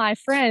all my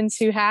friends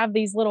who have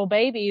these little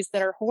babies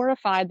that are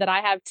horrified that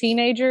I have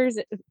teenagers,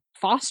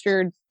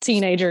 fostered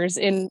teenagers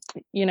in,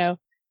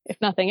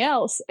 if nothing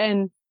else.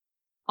 And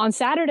on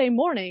Saturday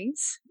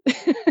mornings,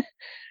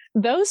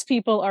 those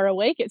people are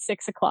awake at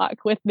 6:00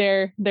 with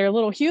their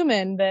little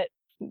human that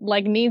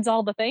like needs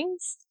all the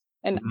things.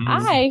 And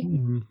I,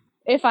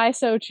 if I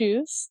so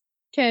choose,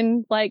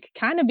 can like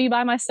kind of be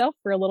by myself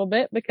for a little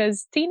bit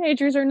because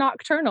teenagers are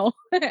nocturnal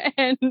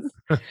and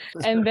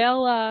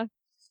they'll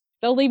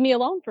leave me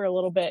alone for a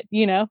little bit,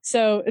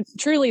 So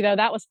truly though,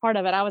 that was part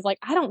of it. I was like,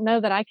 I don't know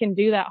that I can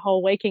do that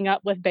whole waking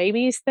up with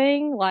babies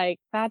thing. Like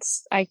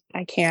I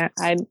can't.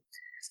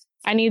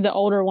 I need the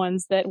older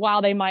ones that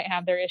while they might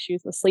have their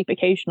issues with sleep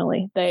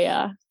occasionally, they,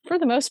 for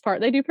the most part,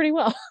 they do pretty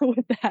well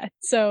with that.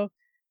 So,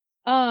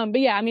 but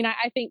yeah, I mean,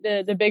 I think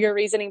the bigger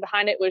reasoning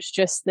behind it was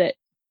just that,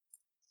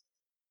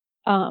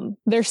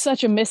 there's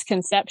such a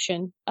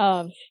misconception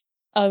of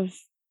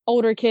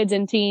older kids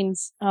and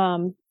teens,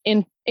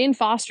 in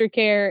foster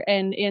care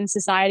and in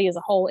society as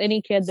a whole.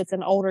 Any kid that's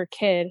an older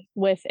kid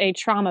with a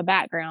trauma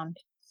background,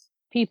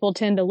 people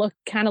tend to look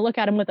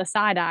at them with a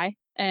side eye.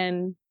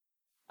 And,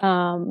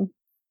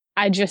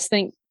 I just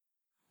think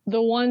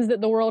the ones that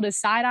the world is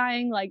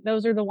side-eyeing, like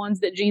those are the ones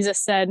that Jesus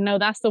said, no,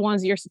 that's the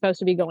ones you're supposed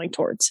to be going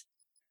towards.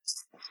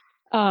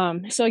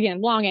 So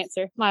again, long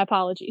answer, my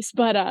apologies,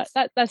 but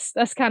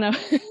that's kind of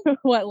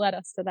what led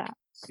us to that.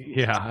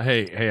 Yeah.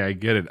 Hey, I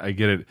get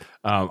it.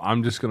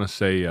 I'm just going to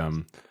say,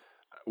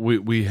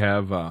 we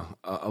have a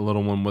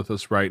little one with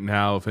us right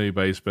now. If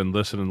anybody's been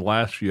listening to the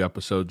last few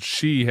episodes,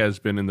 she has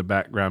been in the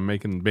background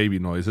making baby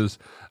noises,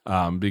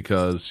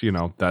 because,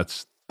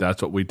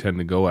 that's what we tend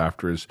to go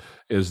after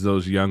is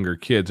those younger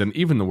kids. And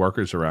even the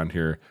workers around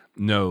here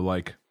know,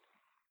 like,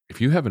 if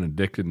you have an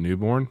addicted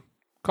newborn,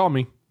 call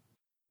me.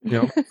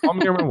 Call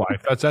me or my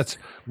wife. That's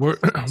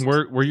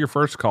we're your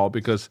first call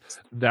because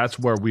that's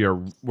where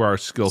our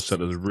skill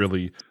set is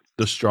really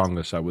the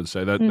strongest. I would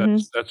say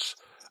that's.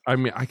 I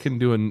mean, I can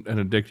do an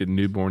addicted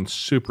newborn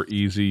super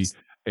easy,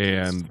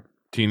 and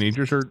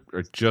teenagers are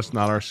just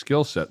not our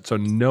skill set. So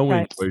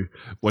knowing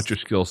what your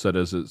skill set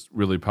is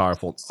really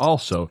powerful.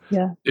 Also,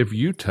 if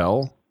you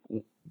tell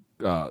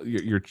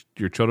your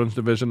children's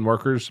division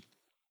workers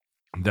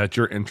that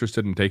you're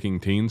interested in taking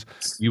teens,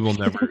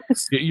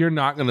 you're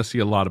not going to see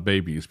a lot of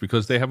babies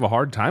because they have a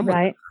hard time with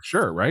it, for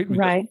sure, right?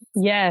 Right.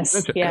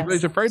 Yes.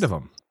 Everybody's afraid of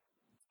them.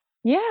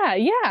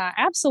 Yeah,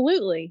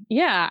 absolutely.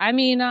 Yeah. I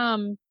mean,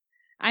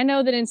 I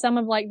know that in some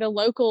of like the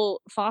local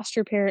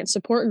foster parent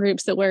support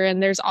groups that we're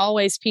in, there's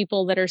always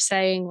people that are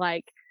saying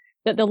like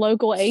that the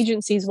local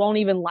agencies won't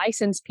even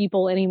license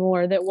people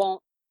anymore that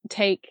won't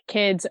take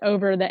kids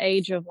over the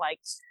age of like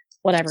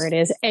whatever it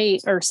is,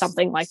 8 or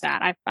something like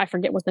that. I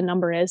forget what the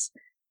number is,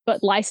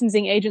 but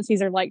licensing agencies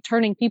are like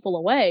turning people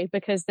away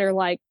because they're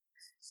like,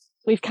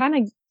 we've kind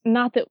of,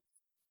 not that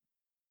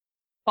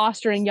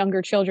fostering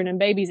younger children and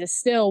babies is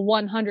still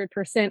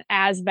 100%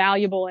 as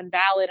valuable and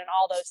valid and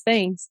all those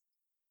things.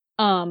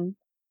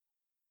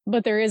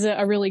 But there is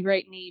a really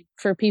great need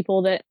for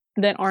people that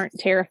aren't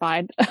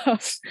terrified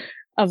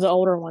of the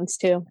older ones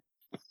too.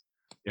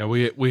 Yeah,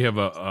 we have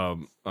a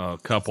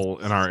couple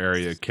in our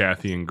area,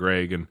 Kathy and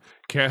Greg, and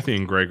Kathy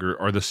and Greg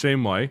are the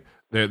same way.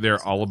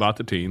 They're all about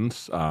the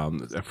teens.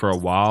 For a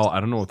while, I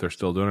don't know what they're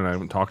still doing. I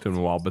haven't talked to them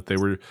in a while, but they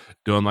were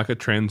doing like a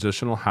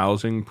transitional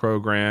housing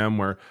program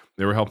where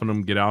they were helping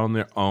them get out on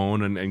their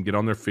own and get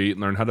on their feet and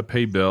learn how to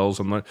pay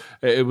bills. And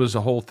it was a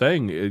whole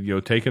thing,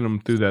 taking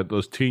them through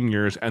those teen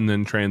years and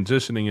then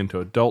transitioning into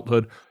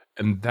adulthood.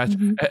 And that's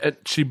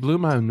she blew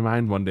my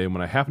mind one day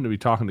when I happened to be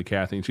talking to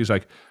Kathy, and she's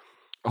like,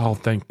 "Oh,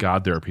 thank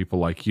God there are people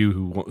like you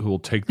who will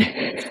take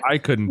the." I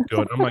couldn't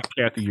do it. I'm like,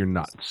 Kathy, you're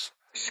nuts.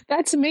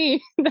 That's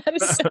me. That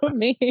is so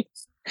me.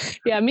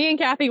 Yeah, me and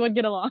Kathy would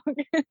get along.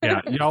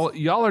 Yeah,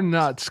 y'all are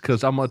nuts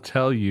because I'm gonna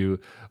tell you.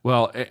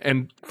 Well,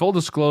 and full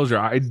disclosure,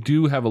 I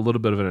do have a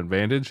little bit of an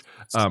advantage.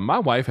 My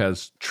wife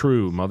has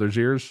true mother's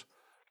ears,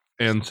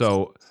 and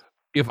so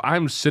if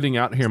I'm sitting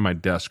out here at my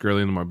desk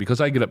early in the morning,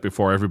 because I get up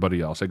before everybody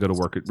else, I go to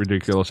work at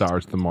ridiculous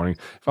hours in the morning.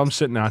 If I'm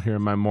sitting out here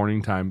in my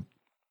morning time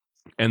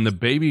and the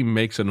baby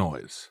makes a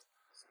noise,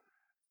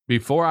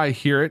 before I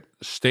hear it,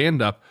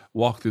 stand up,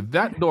 walk through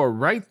that door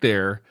right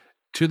there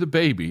to the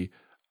baby.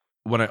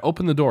 When I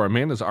open the door,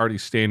 Amanda's already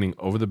standing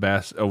over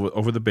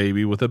the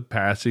baby with a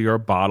passy or a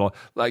bottle.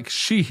 Like,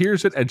 she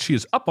hears it and she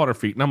is up on her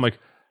feet, and I'm like,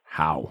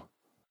 how?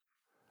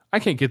 I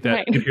can't get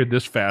Right. here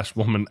this fast,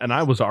 woman, and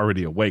I was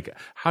already awake.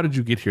 How did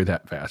you get here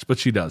that fast? But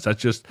she does.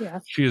 That's just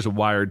she is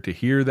wired to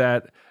hear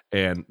that,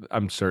 and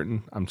I'm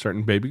certain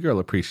baby girl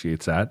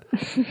appreciates that.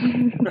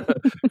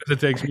 It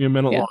takes me a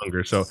minute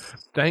longer. So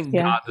thank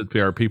God that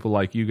there are people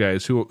like you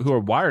guys who are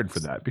wired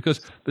for that,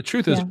 because the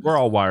truth is we're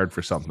all wired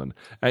for something.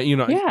 And you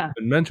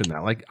mentioned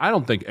that. Like, I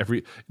don't think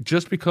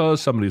just because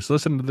somebody's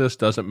listening to this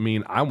doesn't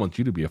mean I want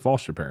you to be a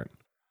foster parent.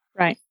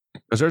 Right.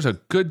 Because there's a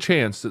good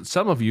chance that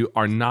some of you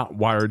are not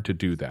wired to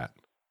do that.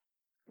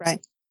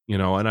 Right.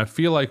 And I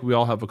feel like we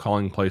all have a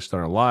calling placed in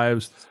our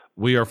lives.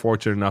 We are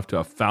fortunate enough to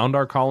have found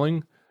our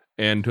calling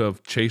and to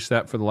have chased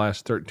that for the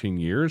last 13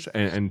 years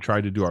and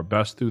tried to do our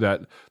best through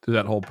that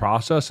whole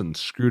process, and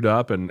screwed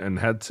up and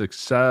had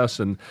success.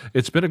 And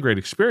it's been a great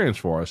experience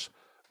for us.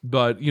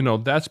 But,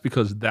 that's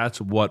because that's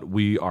what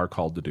we are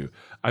called to do.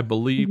 I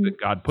believe that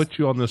God put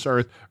you on this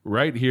earth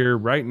right here,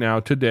 right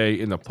now, today,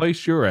 in the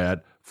place you're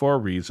at for a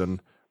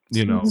reason.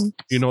 You know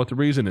what the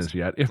reason is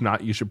yet. If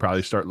not, you should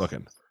probably start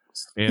looking.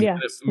 And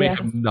it may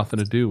have nothing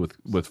to do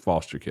with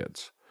foster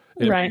kids.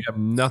 It may have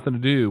nothing to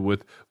do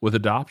with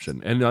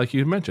adoption. And like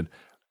you mentioned,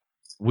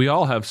 we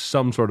all have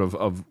some sort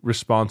of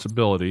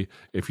responsibility,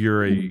 if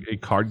you're a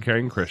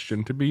card-carrying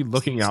Christian, to be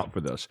looking out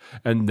for this.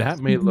 And that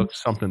may look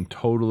something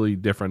totally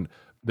different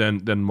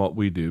than what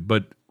we do.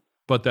 But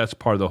that's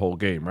part of the whole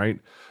game, right?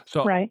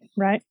 So Right.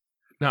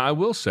 Now, I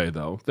will say,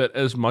 though, that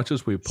as much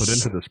as we put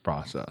into this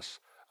process,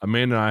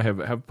 Amanda and I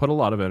have put a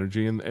lot of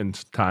energy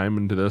and time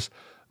into this.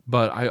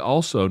 But I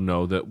also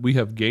know that we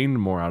have gained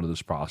more out of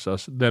this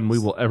process than we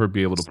will ever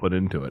be able to put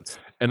into it.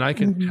 And I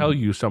can tell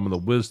you some of the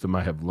wisdom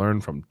I have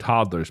learned from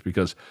toddlers,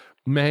 because,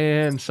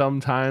 man,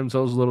 sometimes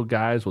those little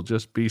guys will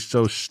just be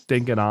so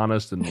stinking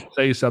honest and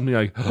say something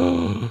like,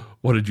 oh,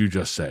 what did you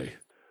just say?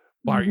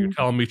 Why are you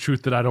telling me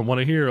truth that I don't want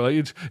to hear?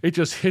 Like, it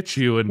just hits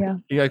you,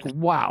 and you're like,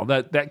 wow,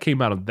 that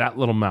came out of that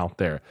little mouth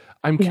there.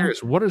 I'm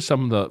curious, what are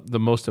some of the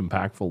most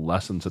impactful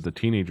lessons that the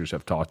teenagers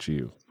have taught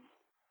you?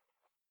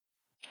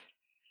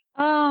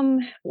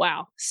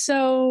 Wow.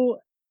 So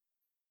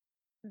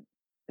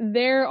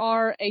there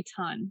are a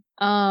ton,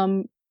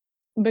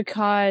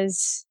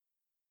 because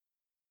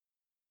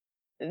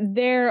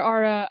there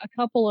are a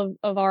couple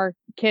of our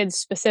kids,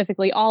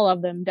 specifically, all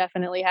of them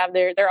definitely have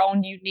their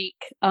own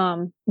unique,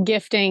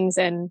 giftings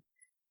and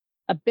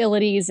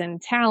abilities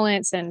and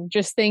talents and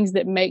just things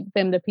that make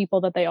them the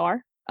people that they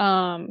are.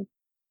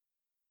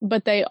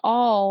 But they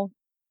all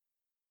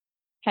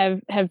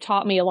have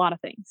taught me a lot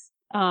of things.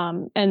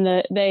 And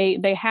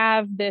they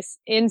have this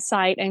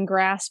insight and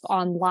grasp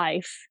on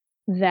life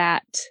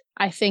that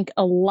I think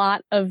a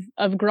lot of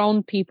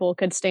grown people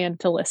could stand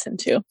to listen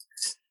to.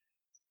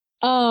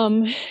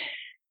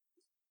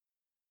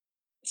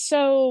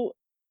 So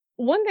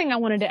one thing I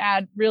wanted to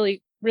add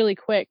really, really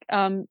quick,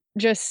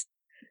 just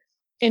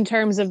in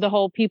terms of the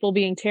whole people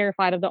being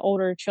terrified of the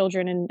older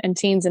children and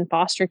teens in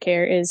foster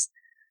care, is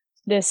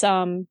this,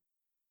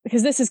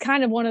 because this is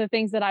kind of one of the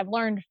things that I've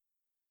learned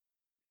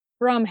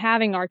from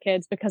having our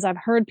kids, because I've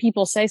heard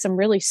people say some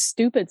really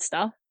stupid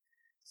stuff.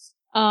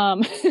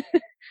 And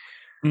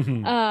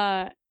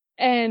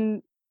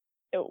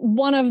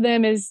one of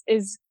them is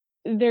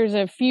there's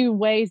a few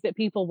ways that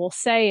people will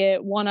say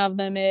it. One of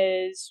them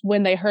is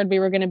when they heard we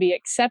were going to be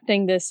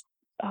accepting this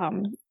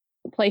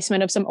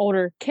placement of some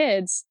older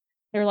kids,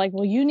 they're like,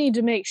 well, you need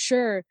to make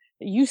sure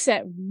that you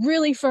set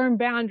really firm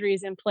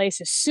boundaries in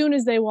place as soon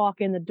as they walk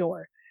in the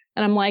door.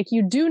 And I'm like,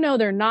 you do know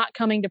they're not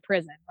coming to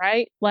prison,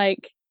 right?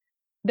 Like,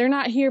 they're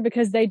not here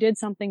because they did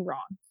something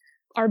wrong.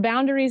 Are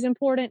boundaries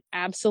important?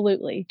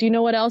 Absolutely. Do you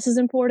know what else is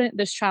important?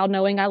 This child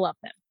knowing I love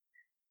them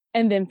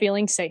and them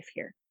feeling safe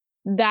here.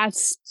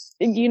 That's,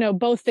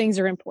 both things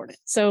are important.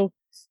 So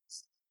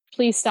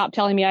please stop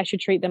telling me I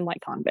should treat them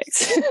like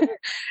convicts.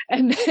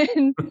 And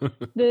then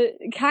the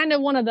kind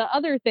of one of the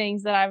other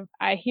things that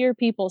I hear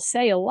people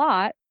say a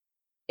lot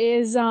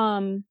is,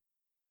 well,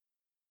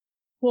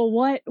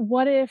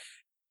 what if,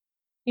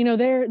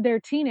 they're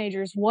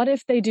teenagers. What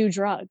if they do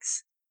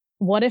drugs?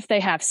 What if they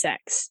have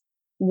sex?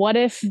 What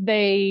if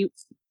they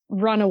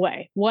run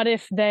away? What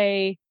if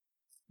they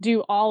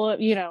do all of,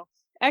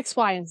 X,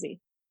 Y, and Z,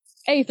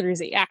 A through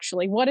Z,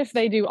 actually? What if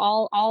they do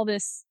all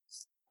this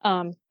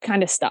kind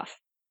of stuff?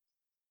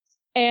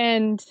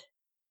 And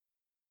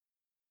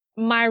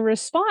my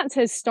response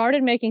has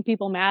started making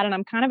people mad, and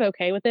I'm kind of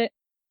okay with it.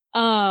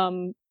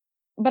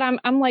 But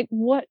I'm like,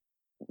 what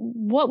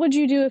what would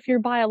you do if your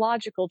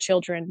biological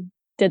children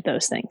did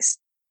those things?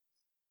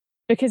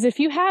 Because if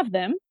you have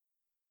them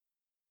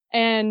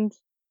and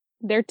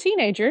they're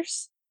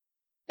teenagers,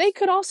 they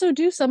could also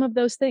do some of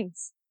those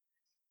things.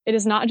 It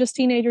is not just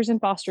teenagers in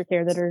foster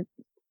care that are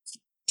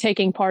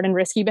taking part in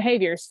risky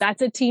behaviors.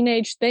 That's a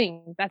teenage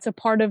thing. That's a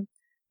part of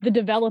the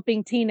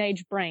developing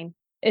teenage brain,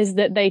 is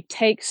that they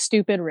take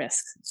stupid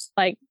risks.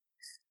 Like,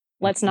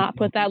 let's not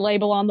put that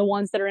label on the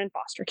ones that are in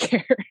foster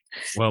care.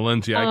 Well,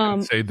 Lindsay, I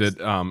can say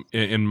that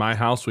in my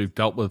house, we've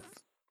dealt with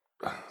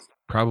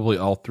probably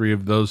all three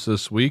of those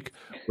this week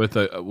with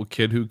a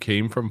kid who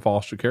came from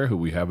foster care who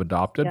we have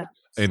adopted. Yeah.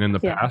 And in the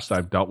past,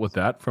 I've dealt with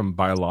that from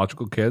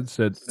biological kids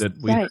that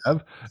we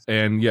have.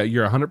 And yeah,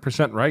 you're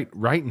 100% right.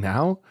 Right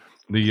now,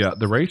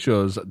 the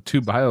ratio is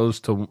 2 bios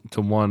to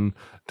one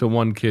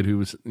kid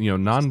who's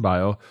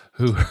non-bio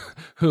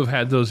who've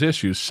had those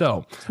issues.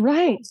 So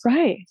right.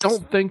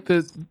 Don't think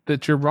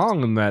that you're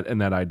wrong in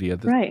that idea.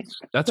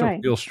 That's a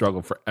real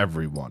struggle for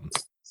everyone.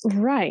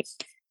 Right.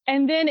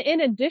 And then in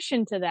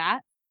addition to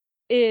that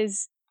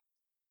is,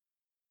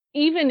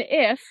 even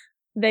if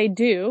they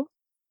do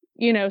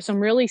some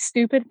really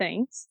stupid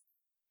things.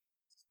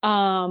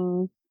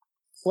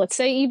 Let's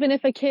say even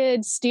if a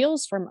kid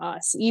steals from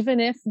us, even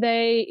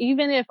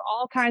if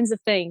all kinds of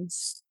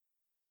things,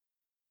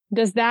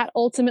 does that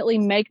ultimately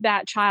make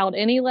that child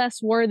any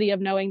less worthy of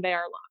knowing they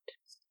are loved?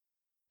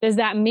 Does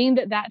that mean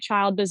that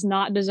child does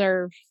not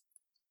deserve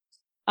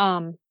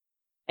a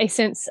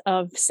sense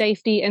of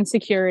safety and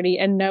security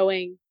and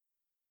knowing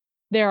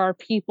there are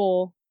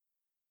people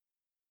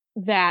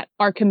that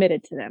are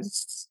committed to them?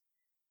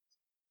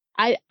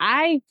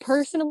 I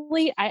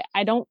personally,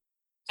 I don't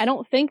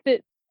think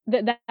that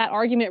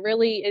argument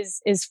really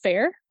is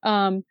fair.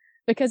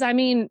 Because I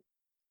mean,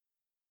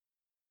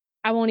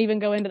 I won't even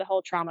go into the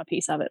whole trauma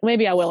piece of it.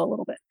 Maybe I will a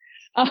little bit.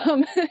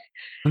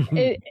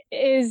 It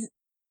is,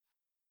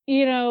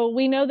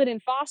 we know that in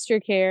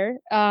foster care,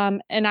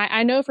 and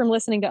I know from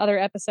listening to other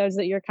episodes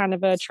that you're kind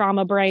of a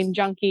trauma brain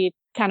junkie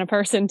kind of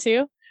person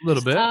too. A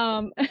little bit.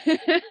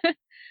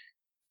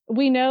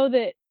 We know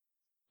that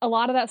a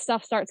lot of that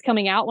stuff starts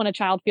coming out when a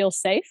child feels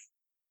safe,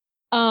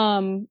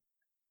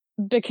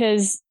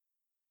 because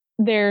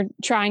they're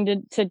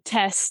trying to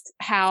test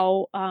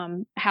how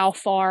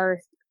far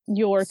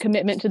your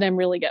commitment to them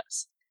really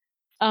goes.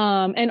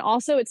 And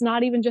also, it's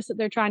not even just that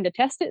they're trying to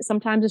test it.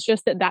 Sometimes it's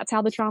just that that's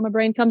how the trauma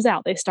brain comes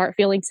out. They start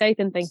feeling safe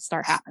and things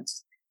start happening.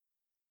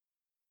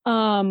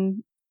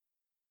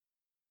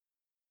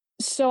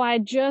 So I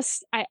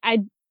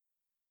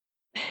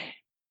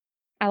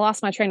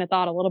lost my train of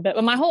thought a little bit,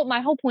 but my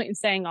whole point in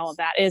saying all of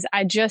that is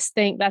I just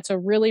think that's a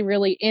really,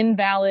 really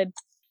invalid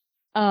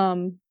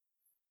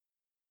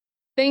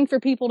thing for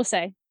people to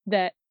say,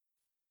 that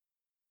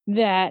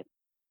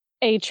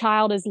a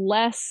child is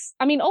less.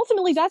 I mean,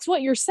 ultimately, that's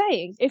what you're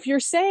saying. If you're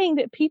saying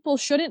that people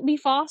shouldn't be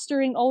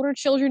fostering older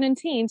children and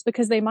teens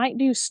because they might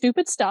do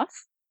stupid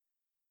stuff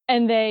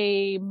and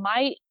they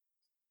might,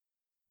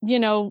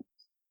 do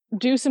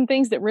some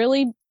things that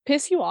really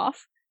piss you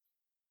off,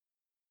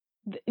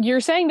 you're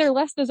saying they're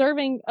less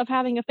deserving of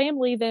having a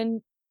family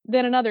than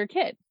another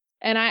kid.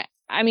 And I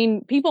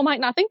mean, people might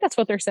not think that's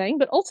what they're saying,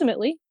 but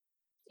ultimately,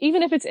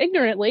 even if it's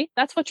ignorantly,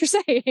 that's what you're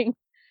saying.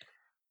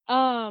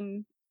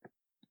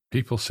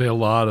 People say a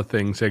lot of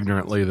things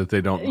ignorantly that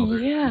they don't know.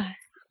 Yeah.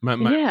 My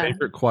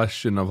favorite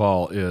question of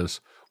all is,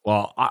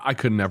 well, I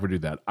could never do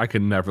that. I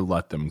could never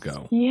let them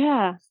go.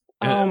 Yeah.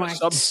 And my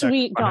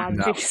sweet God.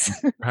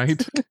 Right?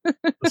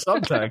 The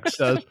subtext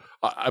says,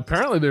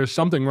 apparently there's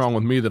something wrong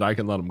with me that I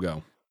can let them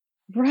go.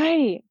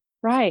 Right.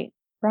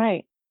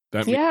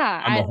 That means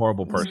I'm a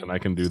horrible person. I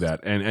can do that.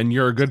 And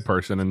you're a good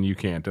person and you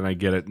can't. And I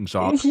get it. And so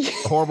I'm a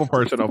horrible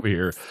person over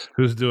here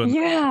who's doing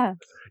that.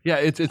 Yeah,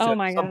 it's a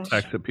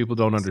subtext that people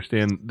don't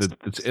understand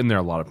that's in there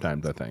a lot of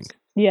times, I think.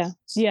 Yeah.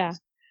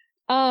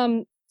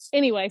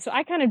 Anyway, so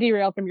I kind of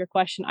derailed from your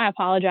question. I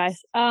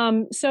apologize.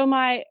 So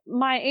my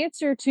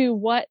answer to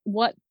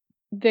what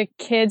the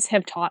kids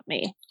have taught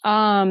me,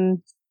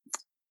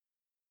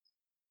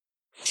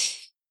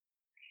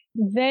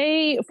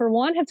 they, for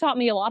one, have taught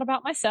me a lot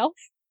about myself.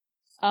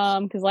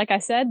 Because like I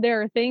said,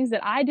 there are things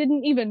that I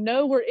didn't even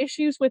know were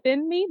issues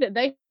within me that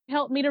they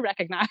helped me to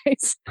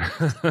recognize.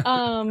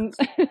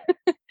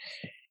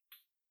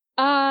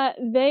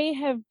 They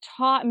have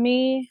taught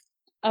me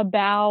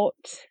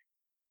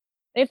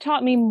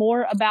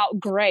more about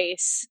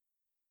grace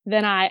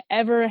than I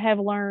ever have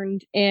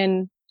learned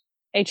in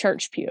a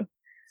church pew.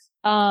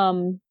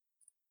 I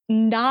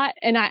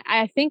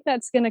think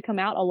that's going to come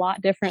out a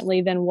lot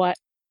differently than what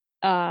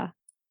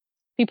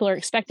people are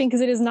expecting,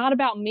 because it is not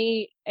about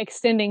me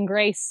extending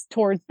grace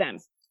towards them.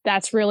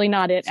 That's really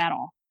not it at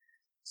all.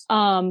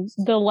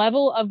 The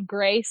level of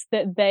grace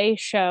that they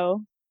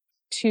show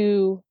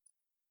to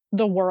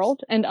the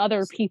world and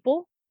other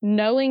people,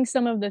 knowing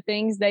some of the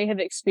things they have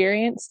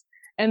experienced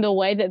and the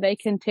way that they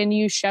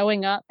continue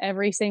showing up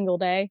every single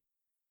day,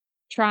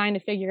 trying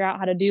to figure out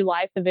how to do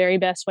life the very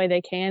best way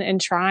they can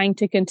and trying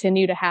to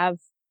continue to have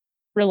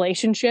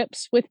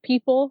relationships with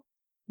people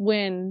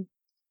when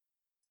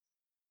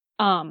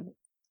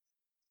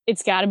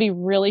it's got to be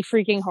really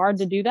freaking hard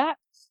to do that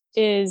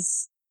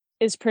is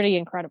pretty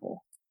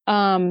incredible.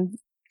 And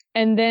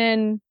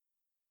then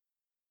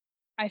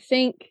I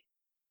think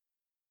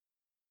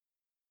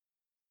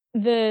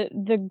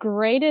the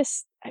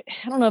greatest, I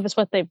don't know if it's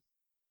what the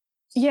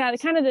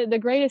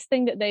greatest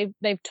thing that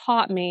they've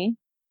taught me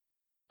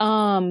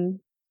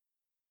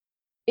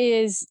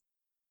is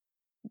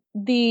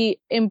the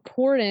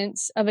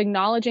importance of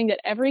acknowledging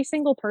that every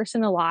single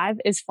person alive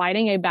is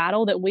fighting a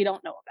battle that we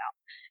don't know about.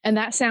 And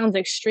that sounds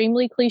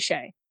extremely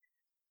cliche,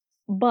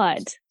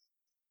 but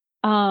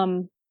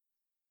I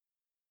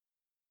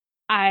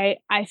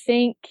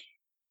think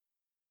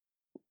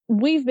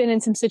we've been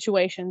in some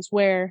situations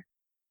where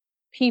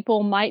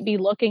people might be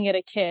looking at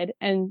a kid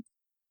and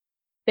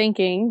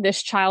thinking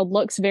this child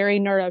looks very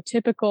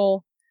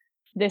neurotypical.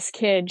 This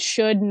kid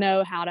should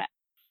know how to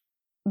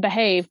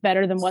behave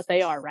better than what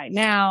they are right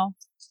now.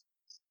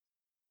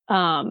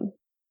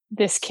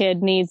 This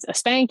kid needs a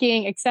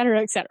spanking, et cetera,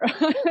 et cetera.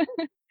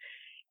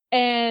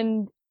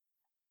 And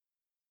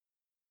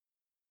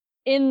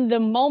in the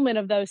moment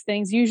of those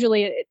things,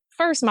 usually at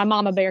first my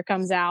mama bear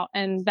comes out,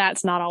 and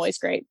that's not always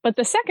great. But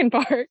the second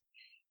part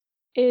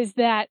is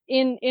that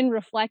in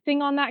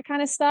reflecting on that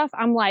kind of stuff,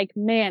 I'm like,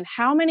 man,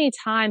 how many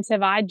times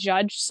have I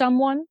judged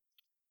someone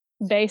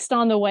based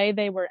on the way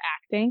they were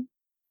acting?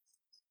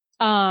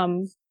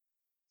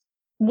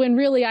 When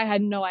really I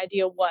had no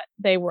idea what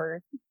they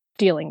were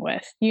dealing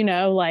with,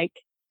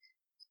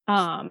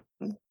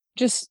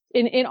 just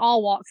in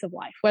all walks of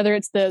life, whether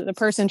it's the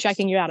person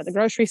checking you out at the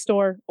grocery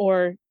store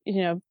or,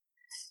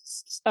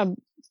 a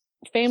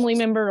family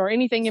member or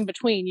anything in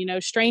between,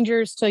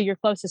 strangers to your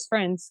closest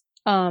friends.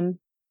 I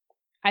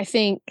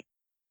think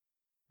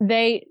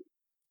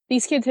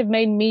these kids have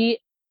made me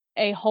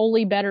a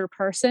wholly better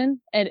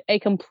person and a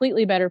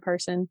completely better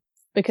person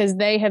because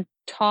they have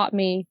taught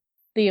me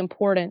the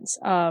importance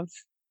of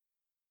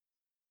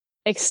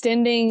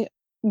extending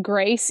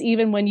grace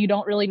even when you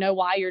don't really know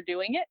why you're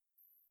doing it.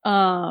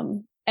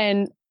 And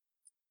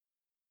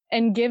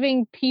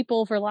giving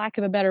people, for lack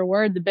of a better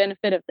word, the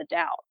benefit of the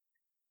doubt.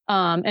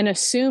 And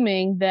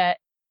assuming that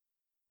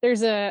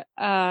there's a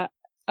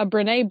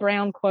Brene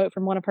Brown quote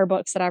from one of her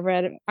books that I've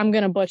read. I'm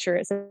going to butcher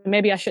it, so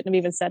maybe I shouldn't have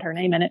even said her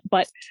name in it,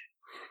 but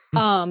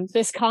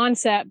this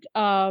concept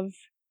of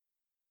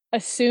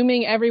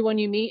assuming everyone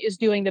you meet is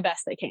doing the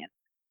best they can.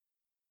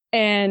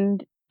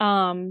 And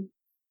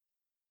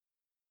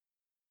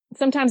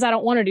sometimes I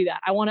don't want to do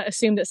that. I want to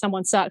assume that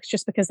someone sucks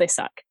just because they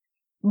suck.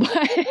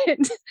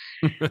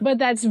 But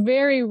that's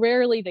very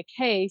rarely the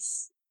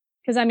case.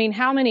 Because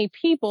how many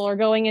people are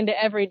going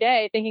into every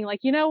day thinking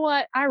like, you know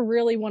what? I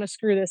really want to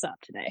screw this up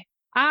today.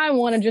 I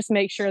want to just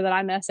make sure that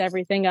I mess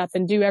everything up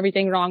and do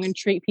everything wrong and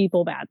treat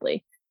people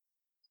badly.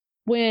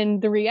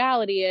 When the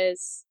reality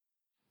is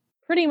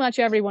pretty much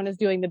everyone is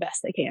doing the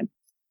best they can.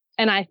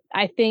 And I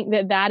think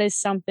that is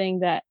something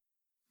that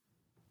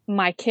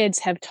my kids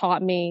have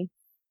taught me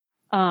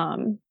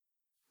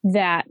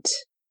that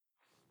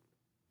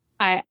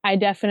I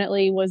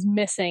definitely was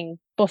missing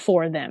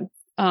before them.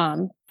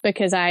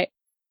 Because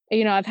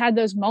I've had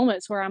those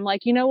moments where I'm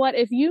like, you know what,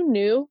 if you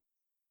knew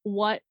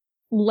what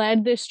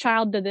led this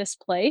child to this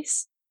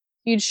place,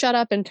 you'd shut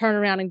up and turn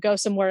around and go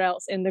somewhere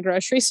else in the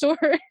grocery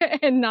store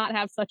and not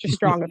have such a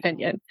strong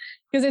opinion.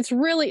 Because it's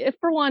really, if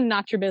for one,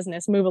 not your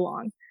business, move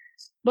along.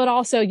 But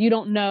also you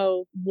don't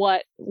know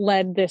what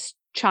led this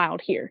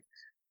child here.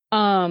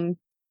 And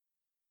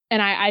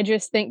I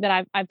just think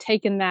that I've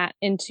taken that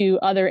into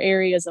other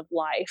areas of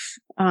life.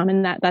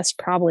 And that's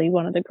probably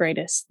one of the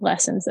greatest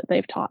lessons that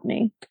they've taught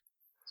me.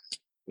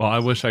 Well, I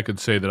wish I could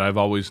say that I've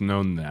always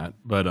known that,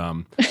 but I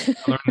learned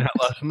that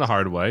lesson the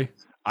hard way.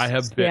 I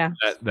have been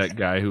that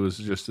guy who is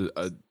just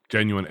a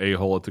genuine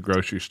a-hole at the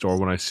grocery store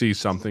when I see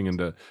something and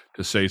to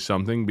say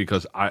something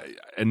because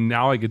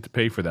now I get to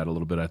pay for that a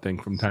little bit, I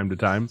think, from time to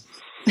time.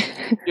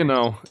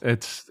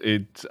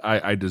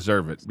 I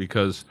deserve it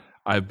because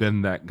I've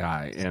been that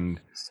guy.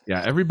 And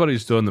yeah,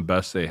 everybody's doing the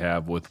best they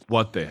have with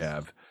what they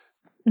have.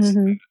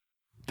 Mm-hmm.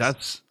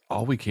 That's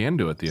all we can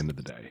do at the end of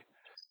the day.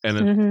 And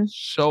it's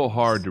so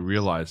hard to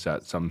realize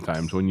that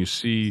sometimes when you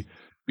see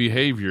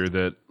behavior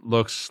that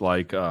looks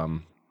like, a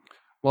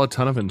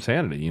ton of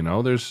insanity,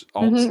 there's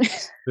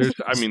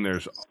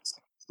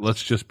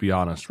let's just be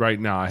honest. Right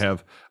now, I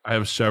have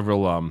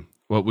several,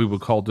 what we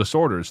would call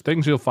disorders,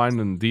 things you'll find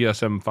in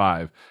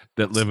DSM-5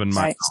 that live in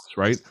my house,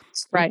 right?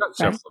 Right.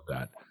 Several of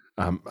that.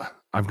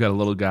 I've got a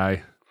little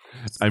guy.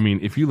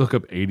 If you look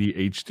up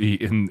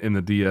ADHD in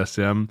the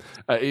DSM,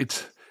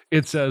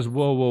 it says,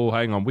 whoa,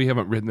 hang on. We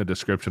haven't written the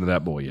description of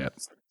that boy yet.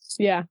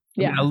 Yeah.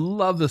 Yeah. I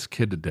love this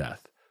kid to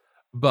death,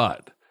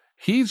 but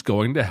he's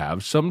going to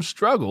have some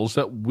struggles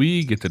that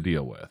we get to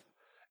deal with.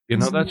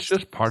 That's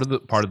just part of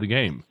the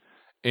game.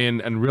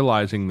 And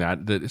realizing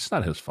that it's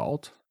not his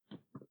fault.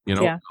 In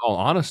all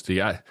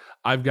honesty,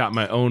 I've got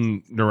my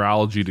own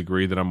neurology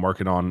degree that I'm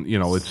working on.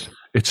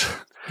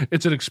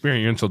 It's an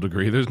experiential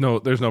degree. There's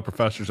no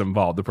professors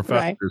involved. The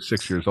professor is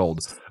 6 years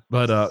old,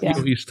 but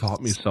he's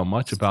taught me so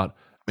much about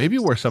maybe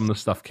where some of the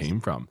stuff came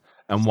from.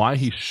 and why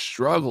he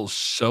struggles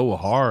so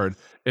hard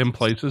in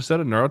places that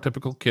a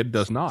neurotypical kid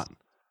does not.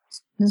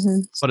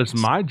 But it's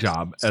my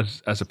job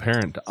as a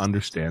parent to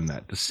understand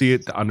that, to see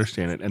it, to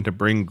understand it, and to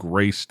bring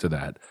grace to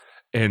that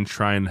and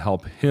try and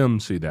help him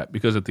see that.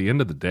 Because at the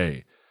end of the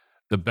day,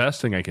 the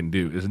best thing I can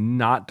do is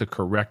not to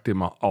correct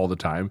him all the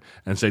time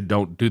and say,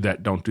 don't do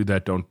that, don't do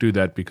that, don't do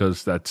that,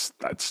 because that's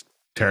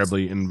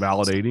terribly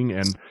invalidating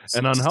and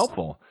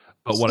unhelpful.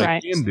 But what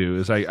I can do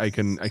is I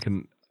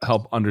can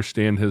help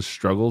understand his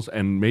struggles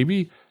and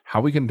maybe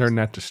how we can turn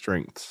that to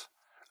strengths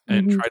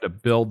and try to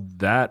build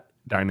that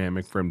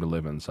dynamic for him to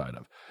live inside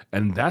of.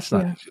 And that's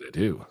not easy to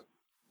do.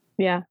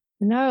 Yeah.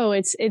 No,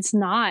 it's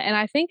not. And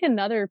I think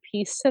another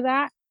piece to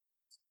that,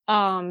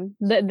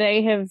 that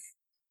they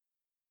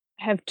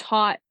have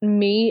taught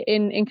me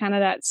in kind of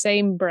that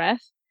same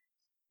breath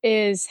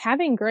is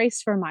having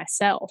grace for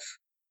myself.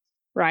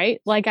 Right.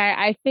 Like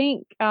I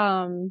think,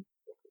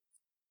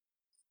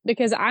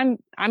 because I'm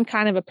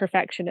kind of a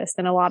perfectionist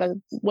in a lot of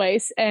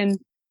ways. And,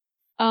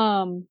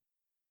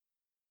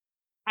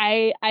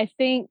 I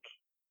think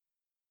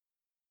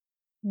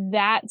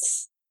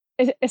that's,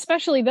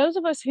 especially those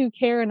of us who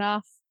care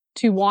enough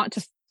to want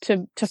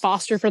to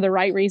foster for the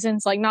right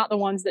reasons, like not the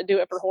ones that do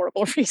it for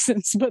horrible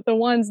reasons, but the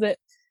ones that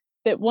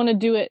want to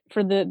do it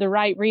for the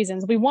right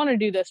reasons. We want to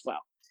do this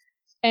well.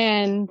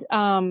 And,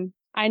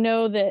 I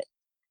know that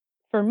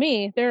for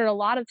me, there are a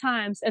lot of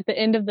times at the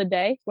end of the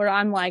day where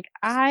I'm like,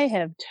 I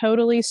have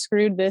totally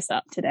screwed this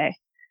up today.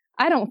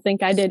 I don't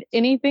think I did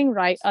anything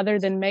right other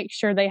than make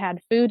sure they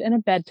had food and a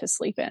bed to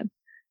sleep in.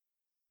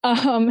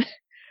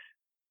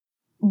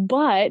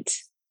 But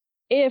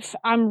if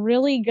I'm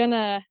really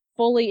gonna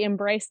fully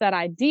embrace that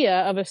idea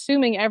of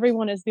assuming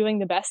everyone is doing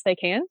the best they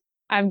can,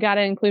 I've got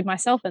to include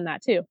myself in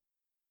that too.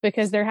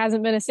 Because there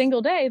hasn't been a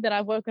single day that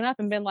I've woken up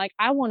and been like,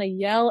 I want to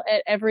yell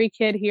at every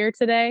kid here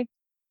today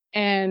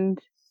and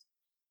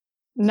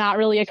not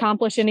really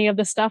accomplish any of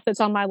the stuff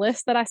that's on my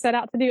list that I set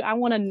out to do. I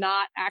want to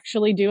not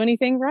actually do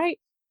anything right.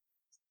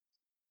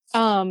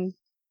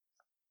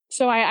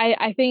 So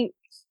I think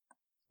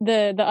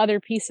the other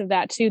piece of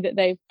that too, that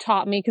they've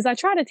taught me, because I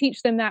try to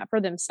teach them that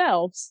for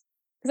themselves,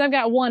 because I've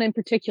got one in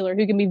particular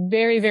who can be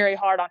very, very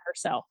hard on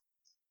herself.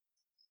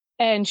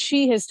 And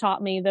she has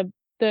taught me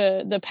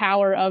the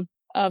power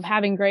of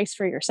having grace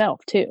for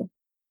yourself too.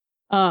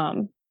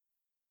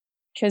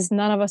 Because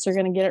none of us are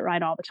going to get it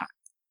right all the time.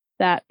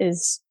 That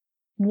is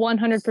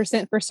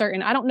 100% for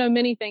certain. I don't know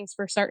many things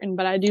for certain,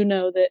 but I do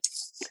know that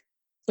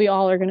we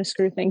all are going to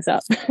screw things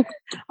up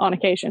on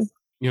occasion.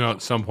 You know,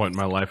 at some point in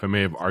my life, I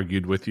may have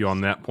argued with you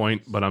on that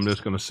point, but I'm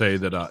just going to say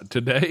that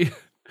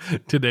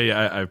today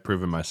I've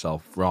proven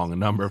myself wrong a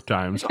number of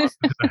times. I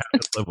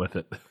have to live with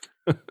it.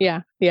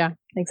 Yeah,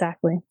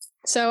 exactly.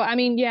 So, I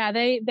mean, yeah,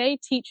 they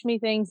teach me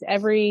things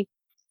every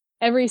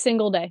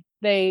single day.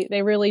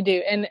 They really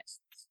do. And it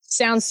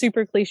sounds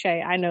super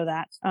cliche. I know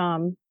that.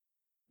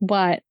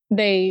 But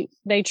they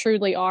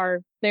truly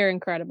are, they're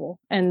incredible.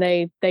 And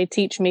they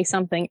teach me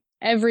something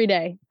every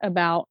day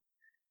about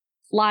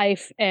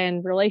life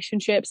and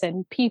relationships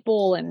and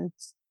people and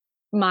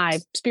my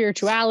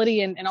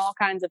spirituality and all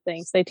kinds of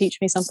things. They teach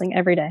me something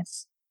every day.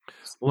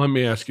 Well, let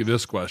me ask you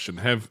this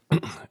question.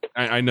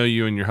 I know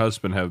you and your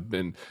husband have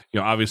been,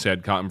 obviously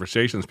had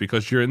conversations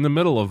because you're in the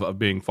middle of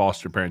being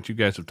foster parents. You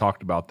guys have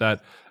talked about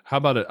that. How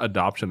about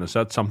adoption? Is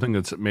that something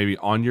that's maybe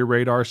on your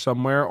radar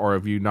somewhere, or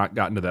have you not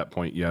gotten to that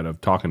point yet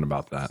of talking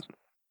about that?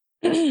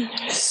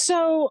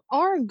 So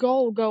our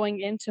goal going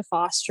into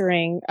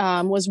fostering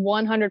was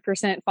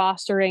 100%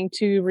 fostering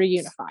to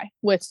reunify,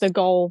 with the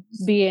goal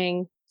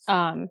being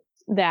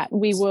that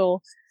we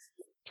will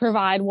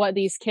provide what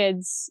these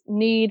kids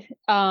need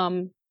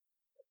and,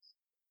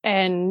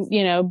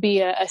 be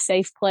a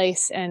safe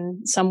place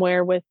and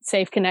somewhere with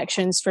safe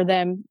connections for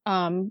them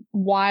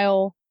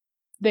while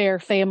their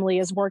family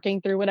is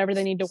working through whatever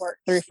they need to work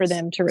through for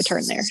them to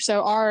return there.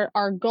 So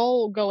our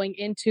goal going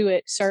into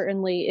it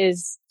certainly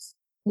is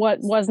what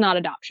was not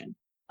adoption.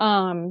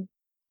 That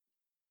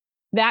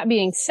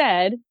being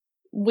said,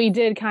 we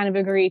did kind of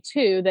agree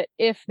too that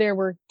if there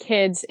were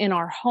kids in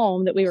our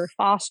home that we were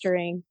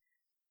fostering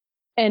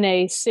and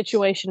a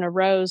situation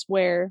arose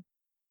where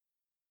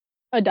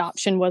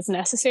adoption was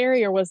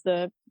necessary or was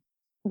the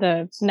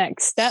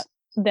next step,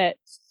 that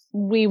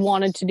we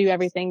wanted to do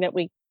everything that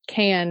we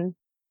can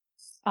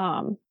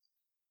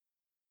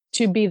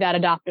to be that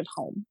adoptive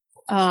home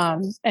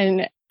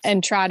and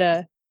try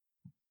to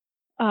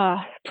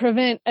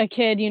prevent a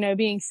kid,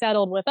 being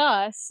settled with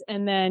us.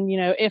 And then,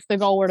 if the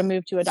goal were to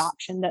move to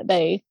adoption, that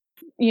they,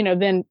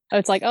 then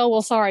it's like, oh,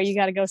 well, sorry, you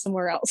got to go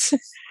somewhere else,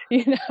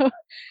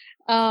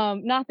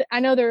 not that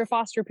I know there are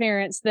foster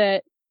parents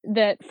that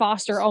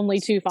foster only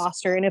to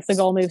foster. And if the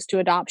goal moves to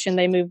adoption,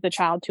 they move the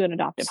child to an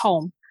adoptive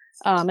home.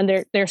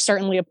 And there's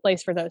certainly a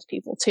place for those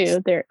people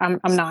too. I'm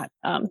not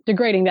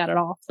degrading that at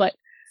all, but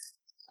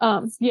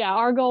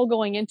our goal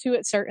going into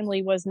it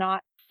certainly was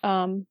not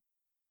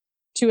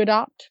to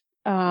adopt.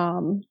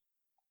 And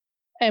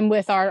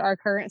with our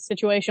current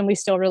situation, we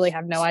still really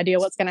have no idea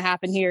what's going to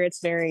happen here. It's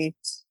very,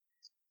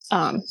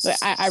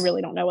 I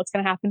really don't know what's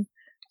going to happen.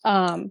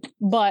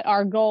 But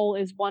our goal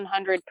is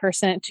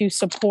 100% to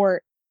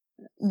support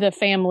the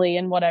family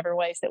in whatever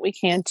ways that we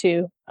can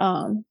to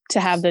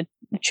have the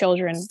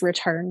children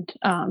returned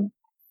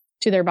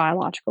to their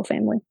biological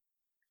family.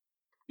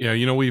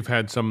 Yeah, we've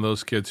had some of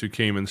those kids who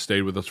came and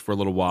stayed with us for a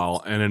little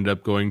while and ended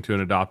up going to an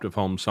adoptive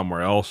home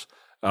somewhere else,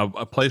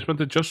 a placement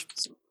that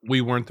just we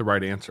weren't the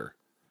right answer.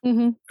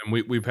 Mm-hmm. And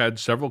we've had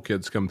several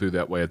kids come through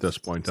that way at this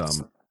point.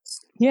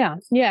 Yeah,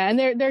 and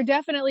there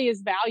definitely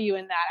is value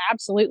in that,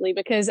 absolutely,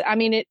 because I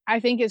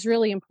think it's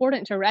really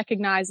important to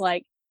recognize,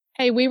 like,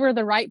 hey, we were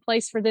the right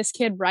place for this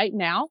kid right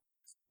now,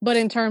 but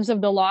in terms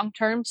of the long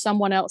term,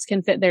 someone else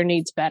can fit their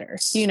needs better.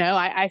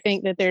 I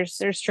think that there's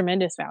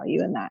tremendous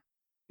value in that.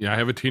 Yeah, I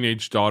have a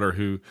teenage daughter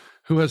who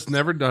has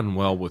never done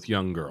well with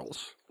young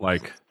girls.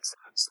 Like,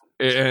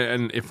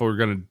 and if we're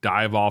going to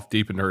dive off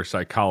deep into her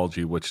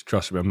psychology, which,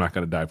 trust me, I'm not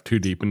going to dive too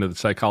deep into the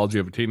psychology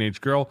of a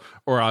teenage girl,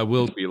 or I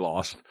will be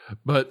lost.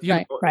 But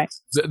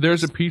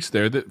there's a piece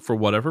there that, for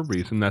whatever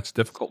reason, that's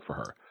difficult for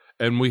her.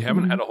 And we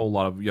haven't had a whole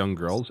lot of young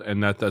girls,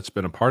 and that's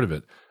been a part of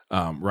it.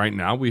 Right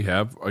now, we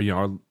have our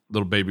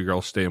little baby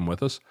girl staying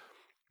with us,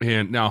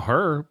 and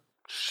now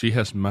she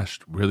has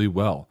meshed really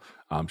well.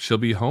 She'll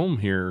be home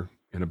here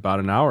in about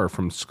an hour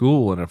from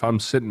school, and if I'm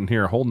sitting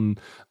here holding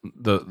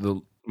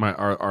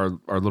our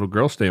little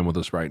girl staying with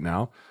us right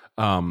now,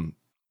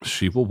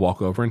 she will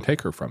walk over and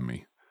take her from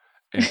me.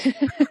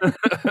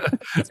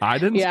 I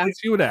didn't say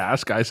she would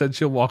ask. I said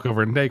she'll walk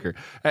over and take her,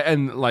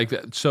 and like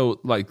that.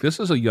 So, like, this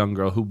is a young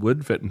girl who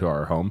would fit into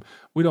our home.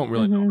 We don't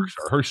really know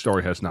her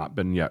story has not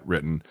been yet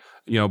written,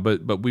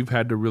 but we've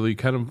had to really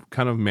kind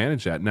of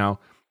manage that. Now,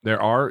 there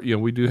are,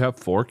 we do have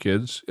 4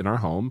 kids in our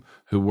home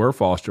who were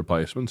foster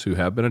placements, who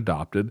have been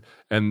adopted,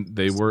 and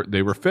they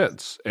were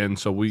fits. And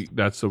so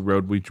that's the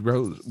road we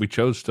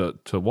chose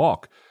to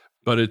walk.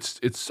 But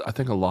it's I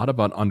think a lot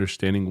about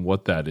understanding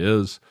what that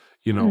is,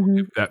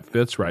 if that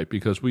fits right,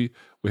 because we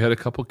had a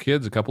couple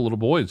kids, a couple little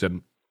boys,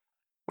 and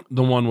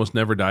the one was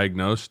never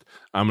diagnosed.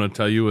 I'm going to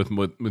tell you with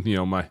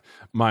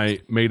my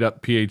made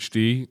up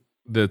PhD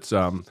that's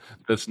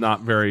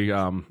not very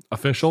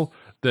official,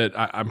 that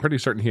I'm pretty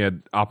certain he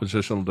had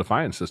oppositional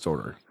defiance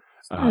disorder.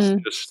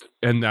 This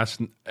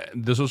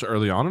was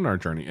early on in our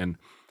journey, and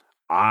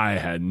I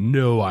had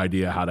no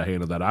idea how to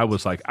handle that. I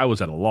was at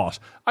a loss.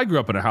 I grew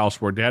up in a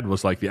house where Dad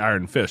was like the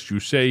iron fist. You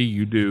say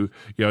you do,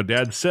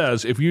 Dad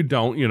says, if you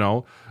don't,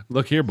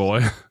 look here,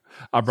 boy,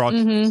 I brought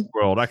you to the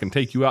world. I can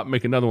take you out and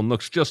make another one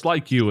looks just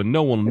like you, and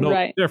no one will know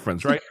the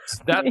difference, right?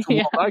 That's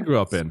what I grew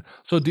up in.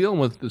 So dealing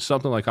with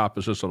something like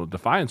oppositional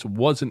defiance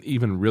wasn't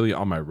even really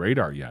on my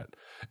radar yet.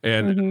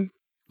 And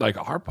like,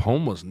 our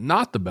home was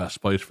not the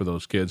best place for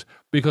those kids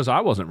because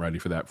I wasn't ready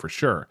for that, for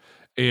sure.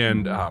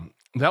 And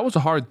that was a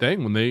hard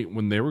thing when they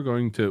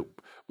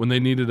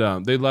needed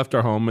they left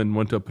our home and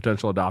went to a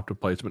potential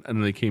adoptive placement, and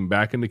then they came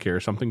back into care.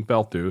 Something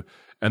fell through,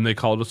 and they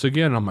called us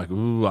again. I'm like,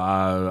 ooh,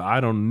 I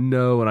don't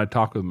know. And I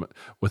talked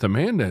with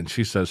Amanda, and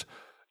she says,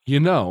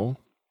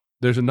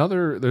 there's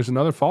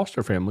another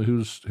foster family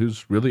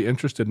who's really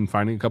interested in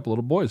finding a couple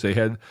little boys. They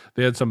had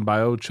some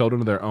bio children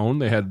of their own.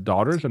 They had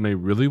daughters, and they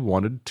really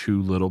wanted 2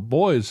 little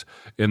boys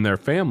in their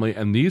family.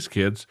 And these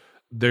kids,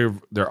 they're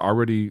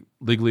already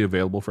legally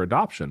available for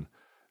adoption.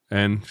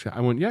 And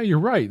I went, yeah, you're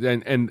right.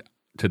 And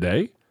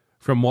today,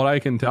 from what I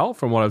can tell,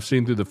 from what I've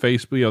seen through the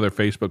Facebook, their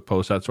Facebook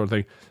posts, that sort of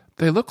thing,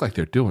 they look like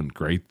they're doing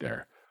great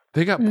there.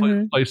 They got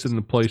placed in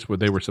the place where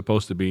they were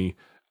supposed to be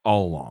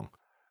all along.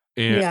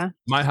 And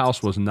my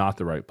house was not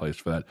the right place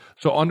for that.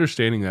 So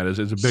understanding that is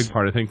a big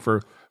part, I think,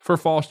 for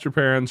foster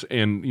parents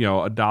and,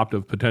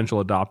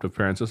 potential adoptive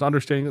parents, is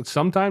understanding that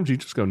sometimes you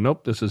just go,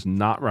 nope, this is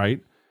not right.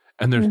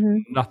 And there's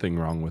nothing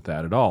wrong with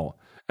that at all.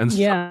 And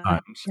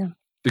sometimes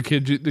the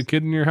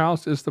kid in your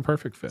house is the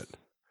perfect fit.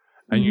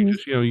 And you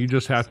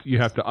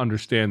have to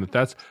understand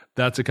that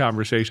that's a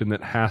conversation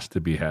that has to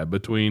be had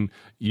between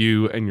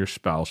you and your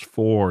spouse,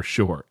 for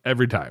sure,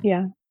 every time.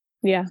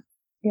 Yeah,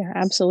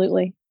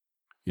 absolutely.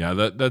 Yeah,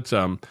 that's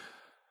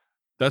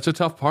a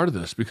tough part of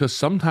this, because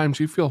sometimes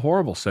you feel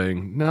horrible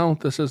saying, no,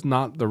 this is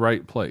not the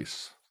right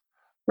place.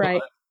 Right.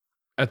 But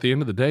at the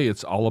end of the day,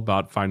 it's all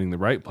about finding the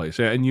right place.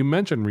 And you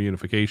mentioned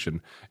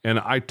reunification, and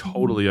I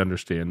totally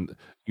understand.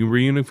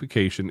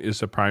 Reunification is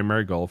the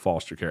primary goal of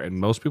foster care, and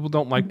most people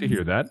don't like to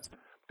hear that,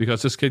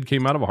 because this kid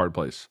came out of a hard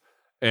place,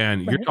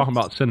 and you're talking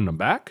about sending them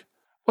back.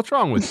 What's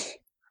wrong with you?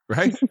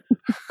 Right?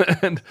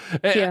 and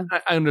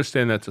I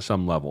understand that to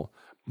some level,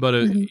 but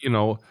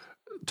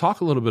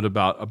talk a little bit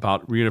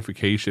about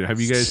reunification.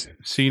 Have you guys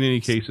seen any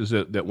cases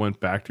that went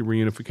back to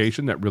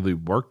reunification that really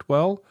worked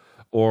well,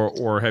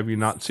 or have you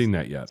not seen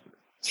that yet?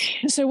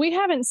 So we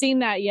haven't seen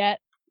that yet.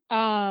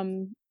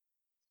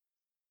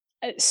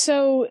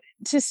 So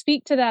to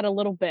speak to that a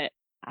little bit,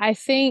 I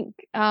think,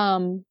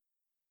 so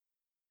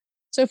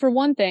for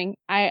one thing,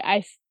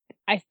 I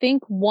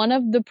think one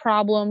of the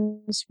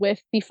problems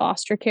with the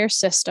foster care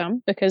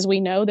system, because we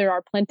know there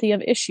are plenty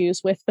of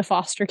issues with the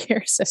foster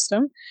care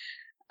system,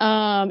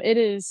 it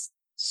is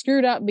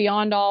screwed up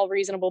beyond all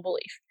reasonable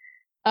belief.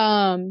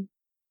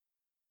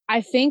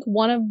 I think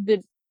one of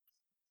the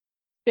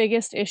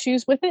biggest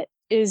issues with it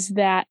is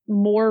that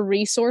more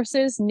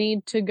resources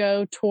need to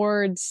go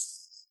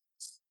towards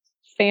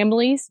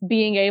families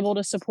being able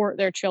to support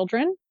their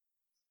children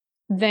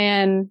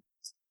than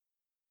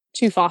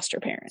to foster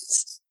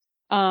parents,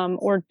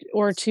 or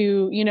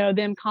to, you know,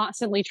 them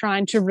constantly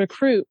trying to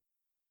recruit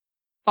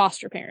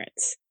foster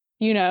parents.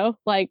 You know,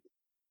 like,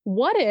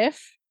 what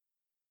if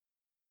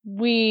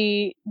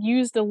we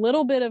used a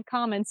little bit of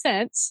common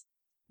sense,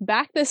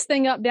 back this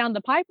thing up down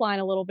the pipeline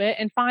a little bit,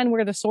 and find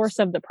where the source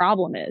of the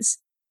problem is?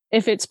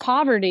 If it's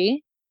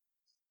poverty,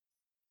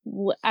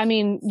 I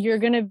mean, you're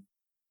going to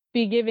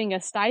be giving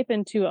a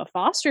stipend to a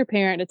foster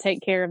parent to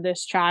take care of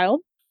this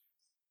child.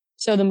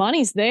 So the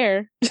money's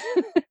there,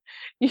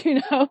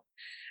 you know.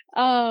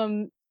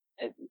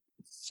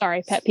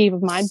 Sorry, pet peeve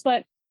of mine.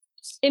 But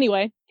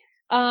anyway,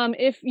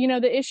 if, you know,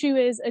 the issue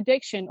is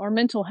addiction or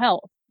mental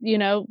health, you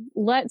know,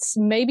 let's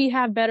maybe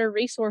have better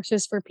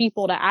resources for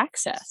people to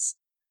access.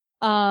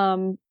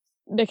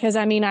 Because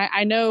I mean,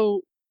 I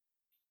know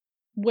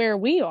where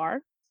we are,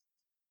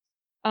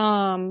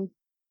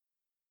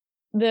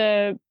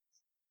 the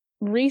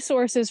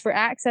resources for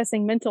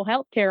accessing mental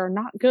health care are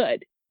not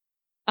good.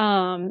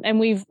 And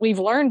we've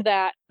learned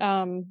that,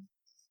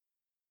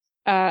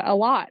 a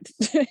lot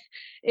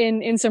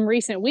in some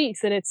recent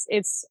weeks, that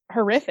it's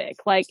horrific.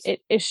 Like,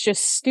 it's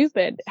just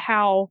stupid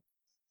how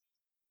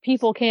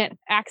people can't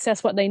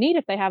access what they need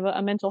if they have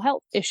a mental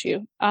health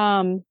issue.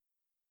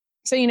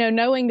 So, you know,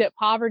 knowing that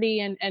poverty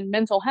and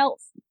mental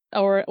health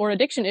or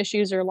addiction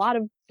issues are a lot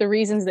of the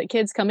reasons that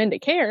kids come into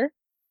care,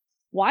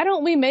 why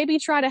don't we maybe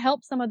try to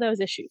help some of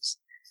those issues?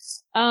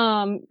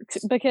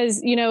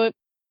 Because, you know,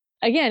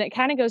 again, it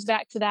kind of goes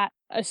back to that,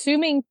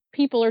 assuming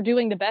people are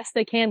doing the best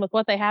they can with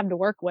what they have to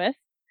work with,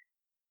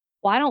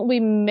 why don't we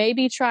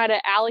maybe try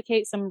to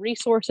allocate some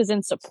resources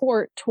and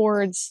support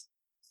towards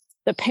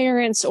the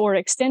parents or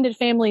extended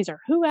families or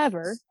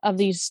whoever of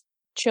these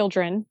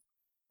children,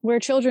 where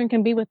children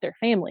can be with their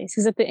families?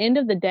 Because at the end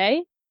of the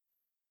day,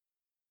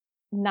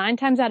 9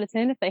 times out of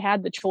 10, if they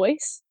had the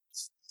choice,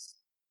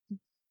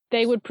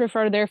 they would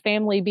prefer their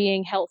family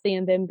being healthy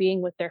and them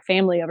being with their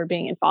family over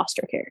being in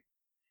foster care.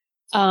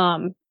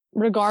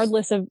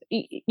 Regardless of,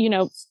 you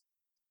know,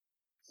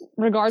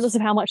 regardless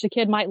of how much the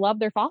kid might love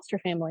their foster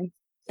family,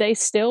 they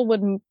still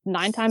would,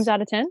 9 times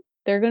out of 10,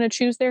 they're going to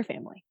choose their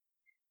family.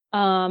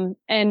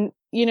 And,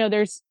 you know,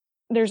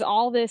 there's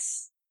all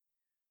this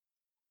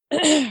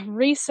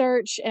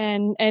research,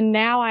 and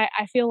now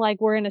I feel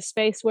like we're in a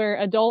space where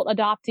adult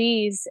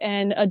adoptees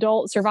and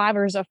adult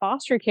survivors of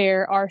foster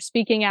care are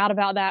speaking out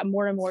about that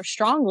more and more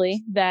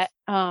strongly, that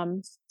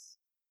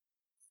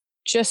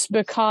just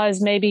because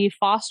maybe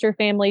foster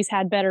families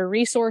had better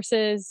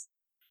resources,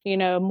 you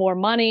know, more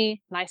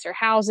money, nicer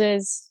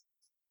houses,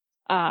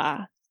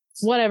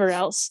 whatever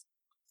else,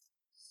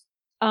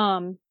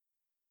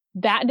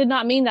 that did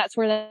not mean that's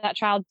where that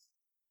child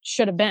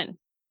should have been.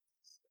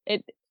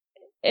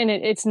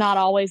 It's not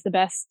always the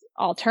best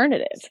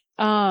alternative.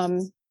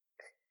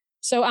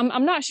 So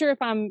I'm not sure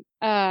if I'm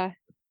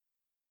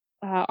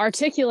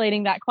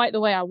articulating that quite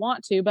the way I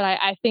want to, but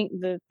I think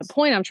the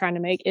point I'm trying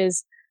to make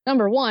is,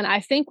 number one,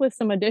 I think with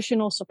some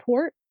additional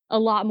support, a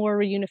lot more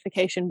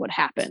reunification would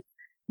happen,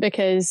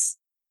 because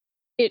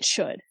it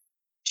should.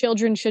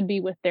 Children should be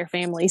with their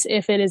families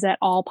if it is at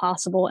all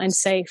possible and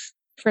safe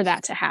for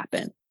that to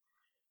happen.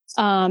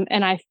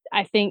 And I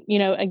think, you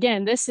know,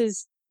 again,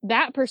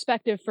 that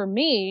perspective for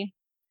me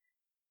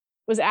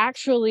was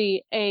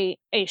actually a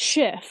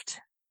shift,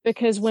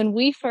 because when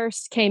we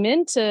first came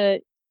into,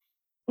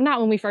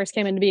 not when we first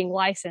came into being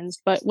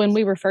licensed, but when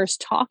we were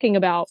first talking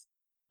about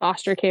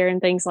foster care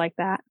and things like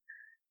that,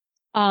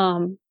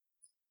 and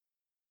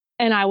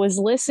I was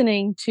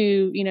listening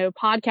to, you know,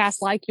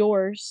 podcasts like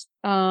yours,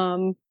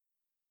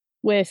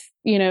 with,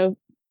 you know,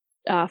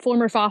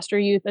 former foster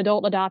youth,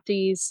 adult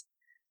adoptees,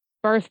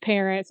 birth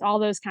parents, all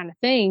those kind of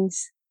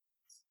things.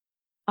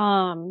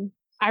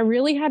 I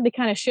really had to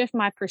kind of shift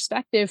my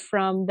perspective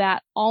from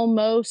that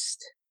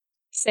almost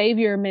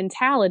savior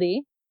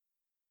mentality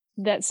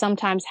that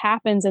sometimes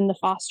happens in the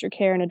foster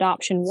care and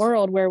adoption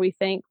world, where we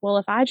think, well,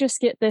 if I just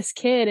get this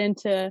kid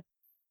into,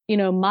 you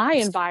know, my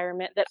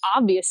environment that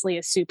obviously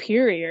is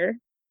superior,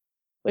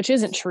 which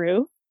isn't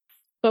true,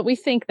 but we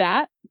think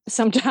that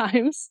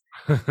sometimes,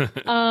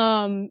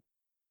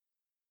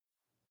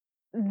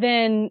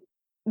 then,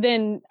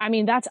 I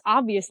mean, that's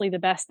obviously the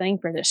best thing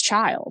for this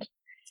child.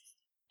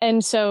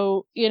 And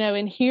so, you know,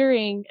 in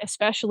hearing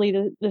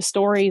especially the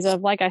stories of,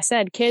 like I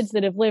said, kids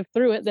that have lived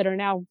through it, that are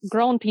now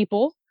grown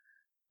people,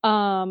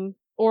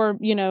 or,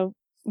 you know,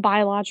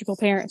 biological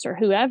parents or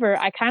whoever,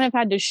 I kind of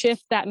had to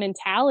shift that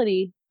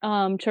mentality,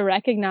 to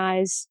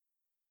recognize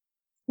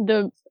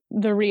the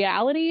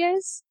reality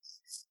is,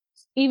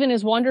 even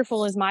as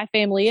wonderful as my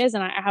family is,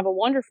 and I have a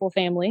wonderful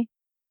family,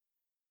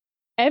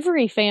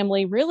 every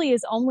family really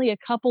is only a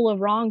couple of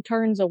wrong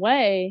turns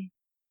away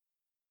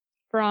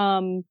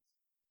from,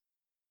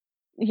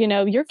 you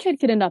know, your kid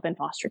could end up in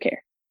foster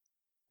care.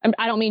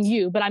 I don't mean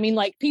you, but I mean,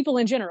 like, people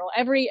in general.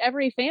 Every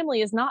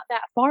family is not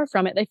that far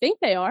from it. They think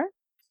they are,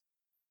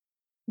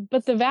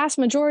 but the vast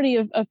majority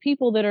of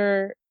people that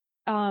are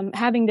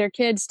having their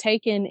kids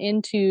taken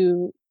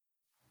into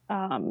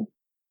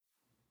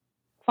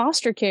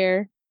foster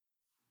care,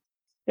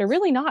 they're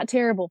really not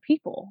terrible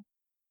people.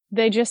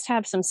 They just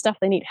have some stuff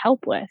they need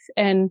help with.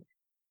 And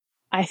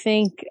I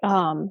think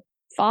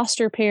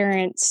foster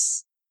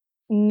parents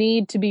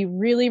need to be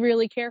really,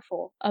 really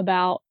careful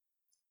about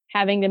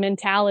having the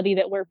mentality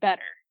that we're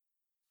better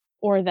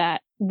or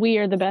that we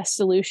are the best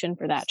solution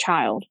for that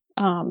child.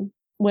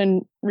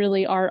 When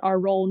really our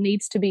role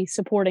needs to be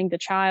supporting the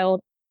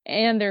child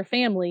and their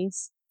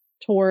families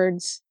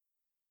towards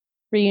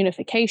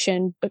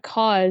reunification,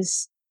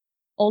 because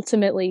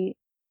ultimately,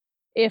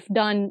 if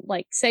done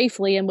like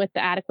safely and with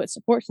the adequate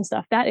supports and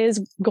stuff, that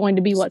is going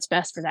to be what's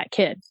best for that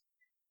kid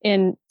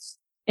in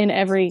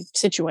every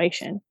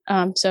situation.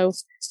 So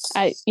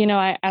I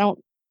don't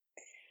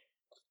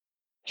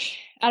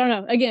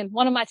know, again,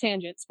 one of my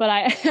tangents, but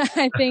I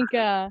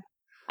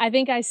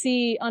think I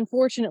see,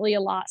 unfortunately,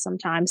 a lot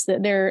sometimes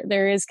that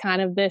there is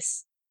kind of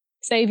this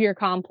savior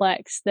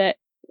complex that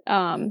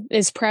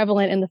is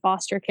prevalent in the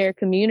foster care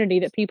community,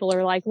 that people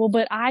are like, well,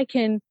 but I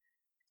can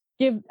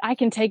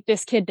take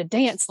this kid to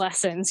dance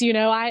lessons.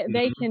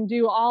 They can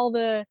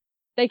do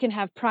they can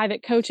have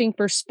private coaching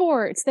for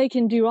sports. They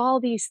can do all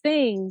these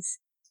things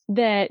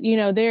that,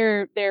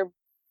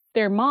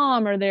 their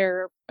mom or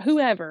their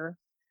whoever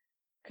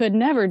could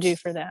never do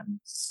for them.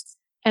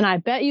 And I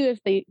bet you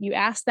if you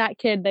asked that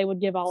kid, they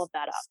would give all of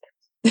that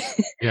up.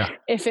 Yeah.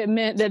 If it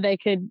meant that they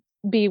could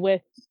be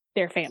with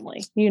their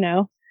family,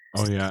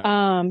 Oh yeah.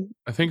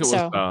 I think it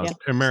was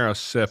Tamara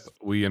Sip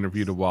we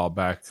interviewed a while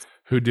back,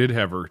 who did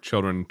have her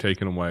children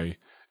taken away.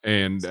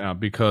 And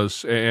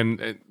because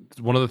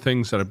one of the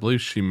things that I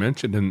believe she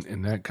mentioned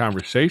in that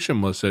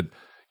conversation was that,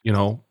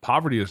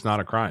 poverty is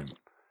not a crime.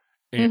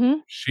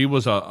 And she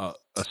was a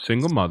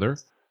single mother.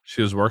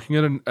 She was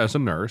working as a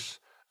nurse.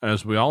 And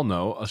as we all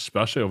know,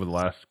 especially over the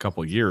last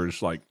couple of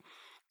years, like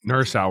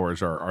nurse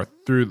hours are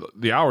through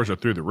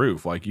the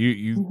roof. Like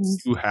you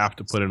have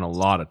to put in a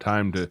lot of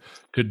time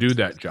to do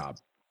that job.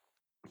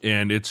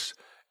 And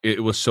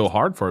it was so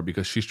hard for her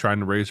because she's trying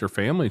to raise her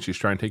family and she's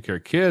trying to take care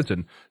of kids,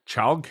 and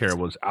childcare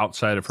was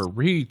outside of her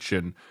reach.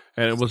 And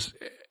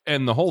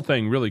the whole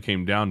thing really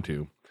came down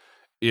to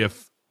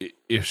if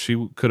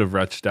she could have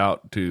reached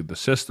out to the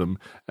system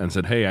and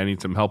said, hey, I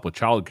need some help with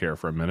childcare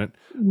for a minute,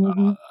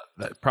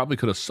 that probably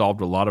could have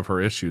solved a lot of her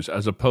issues,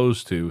 as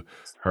opposed to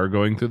her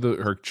going through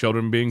her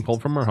children being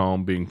pulled from her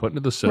home, being put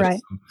into the system.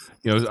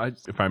 Right.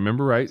 If I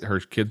remember right, her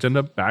kids end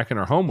up back in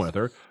her home with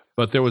her,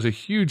 but there was a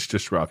huge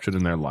disruption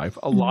in their life,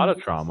 a lot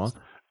of trauma,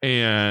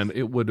 and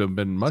it would have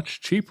been much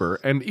cheaper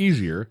and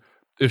easier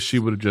if she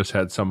would have just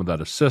had some of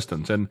that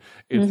assistance. And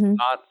it's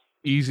not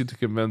easy to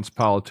convince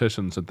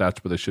politicians that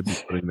that's where they should be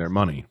putting their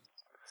money.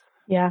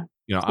 Yeah.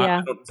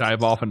 I don't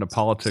dive off into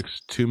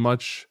politics too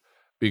much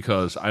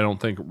because I don't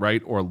think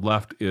right or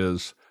left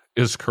is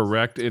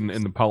correct in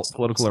the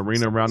political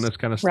arena around this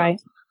kind of stuff.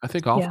 Right. I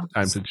think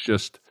oftentimes it's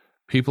just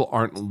people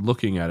aren't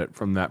looking at it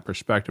from that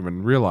perspective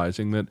and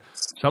realizing that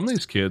some of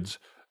these kids,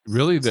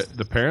 really,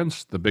 the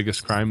parents, the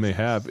biggest crime they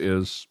have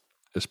is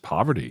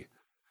poverty.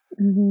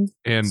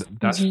 And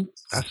that's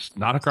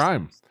not a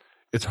crime.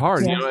 It's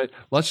hard. Yeah.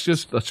 Let's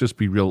just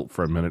be real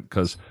for a minute,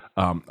 because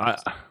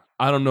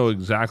I don't know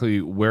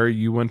exactly where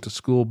you went to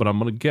school, but I'm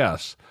going to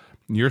guess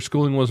your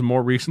schooling was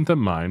more recent than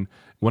mine.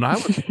 When I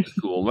went to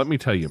school, let me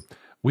tell you,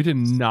 we did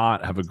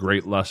not have a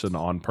great lesson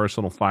on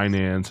personal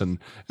finance and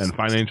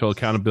financial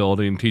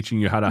accountability and teaching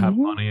you how to have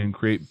money and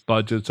create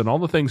budgets and all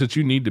the things that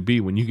you need to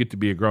be when you get to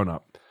be a grown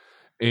up.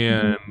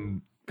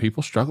 And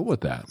people struggle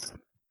with that.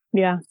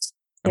 Yeah.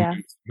 Yeah.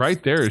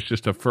 Right there is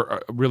just a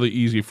really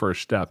easy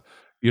first step.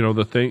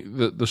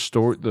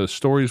 The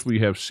stories we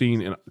have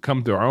seen and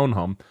come to our own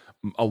home,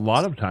 a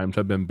lot of times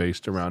have been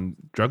based around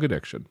drug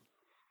addiction.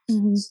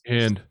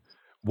 And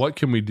what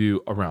can we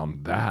do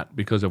around that?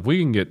 Because if we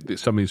can get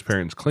some of these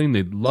parents clean,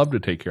 they'd love to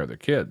take care of their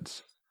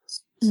kids.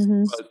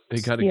 But they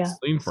got to get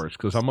clean first.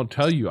 Because I'm going to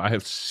tell you, I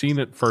have seen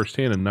it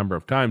firsthand a number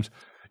of times.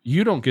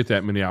 You don't get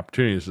that many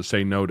opportunities to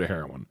say no to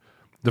heroin.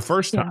 The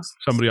first time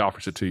somebody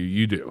offers it to you,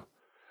 you do.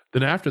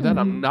 Then after that,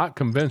 I'm not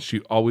convinced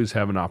you always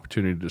have an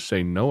opportunity to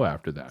say no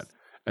after that.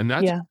 And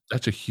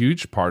that's a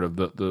huge part of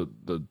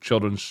the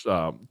children's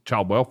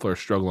child welfare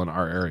struggle in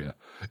our area.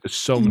 Is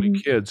so many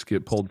kids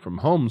get pulled from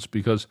homes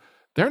because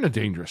they're in a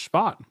dangerous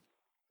spot.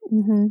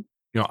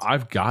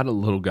 I've got a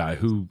little guy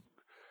who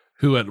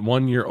at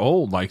 1 year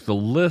old, like the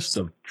list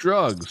of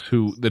drugs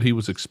that he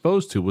was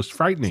exposed to was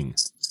frightening.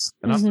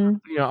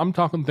 And I'm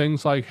talking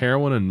things like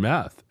heroin and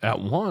meth at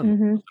one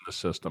in the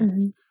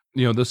system.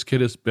 This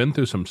kid has been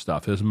through some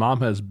stuff. His mom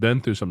has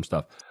been through some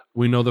stuff.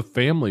 We know the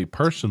family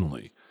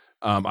personally.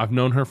 I've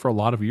known her for a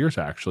lot of years,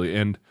 actually,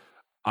 and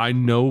I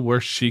know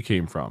where she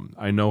came from.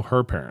 I know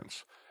her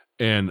parents,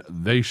 and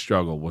they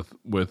struggle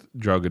with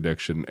drug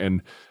addiction.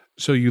 And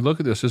so you look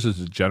at this is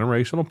a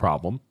generational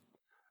problem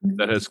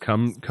that has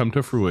come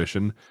to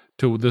fruition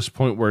to this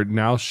point where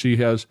now she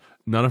has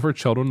none of her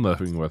children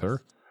living with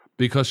her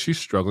because she's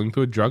struggling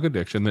through a drug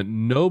addiction that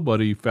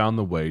nobody found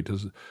the way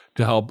to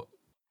help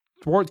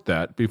thwart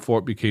that before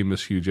it became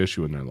this huge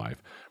issue in their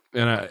life.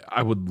 And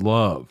I would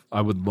love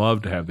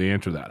to have the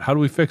answer to that. How do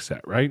we fix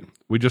that, right?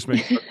 We just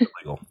make it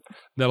illegal.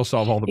 That'll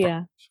solve all the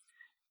problems.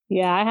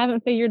 Yeah, I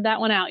haven't figured that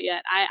one out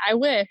yet. I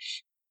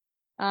wish,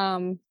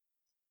 but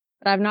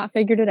I've not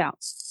figured it out.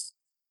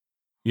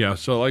 Yeah,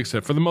 so like I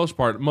said, for the most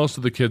part, most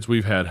of the kids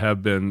we've had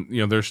have been,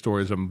 their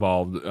stories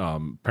involved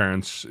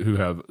parents who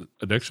have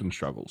addiction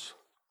struggles.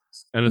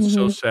 And it's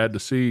so sad to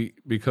see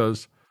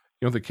because,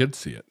 the kids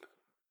see it.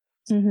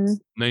 Mm-hmm.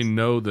 They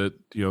know that,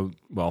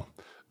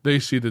 they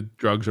see that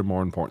drugs are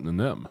more important than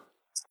them.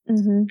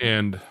 Mm-hmm.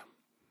 And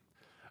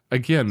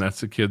again,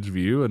 that's the kid's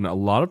view. And a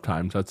lot of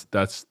times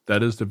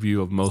that is the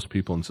view of most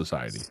people in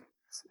society.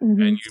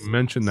 Mm-hmm. And you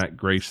mentioned that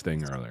grace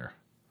thing earlier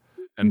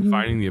and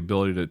finding the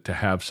ability to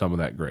have some of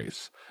that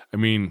grace. I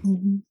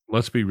mean,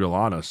 let's be real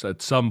honest.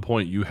 At some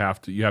point you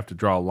have to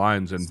draw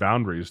lines and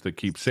boundaries that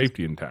keep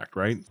safety intact,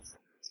 right?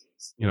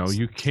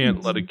 You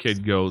can't let a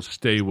kid go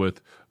stay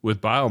with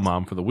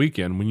Biomom for the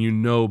weekend when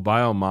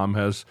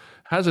Biomom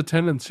has a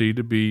tendency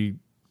to be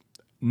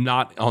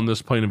not on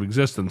this plane of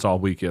existence all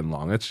weekend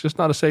long. It's just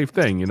not a safe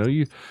thing.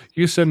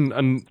 You send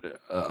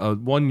a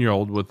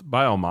 1-year-old with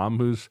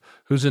Biomom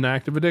who's in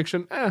active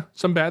addiction.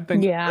 Some bad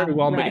things very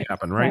well may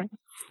happen, right?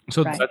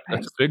 So that's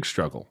a big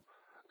struggle.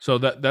 So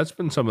that's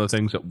been some of the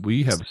things that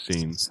we have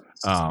seen.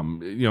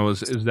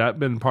 Has that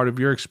been part of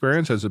your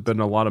experience? Has it been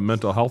a lot of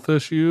mental health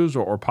issues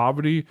or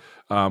poverty?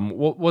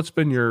 What's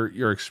been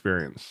your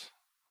experience?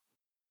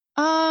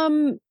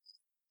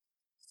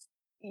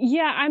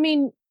 Yeah, I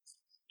mean,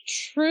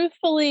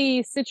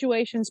 truthfully,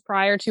 situations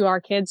prior to our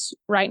kids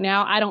right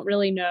now, I don't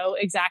really know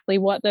exactly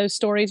what those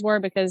stories were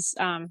because,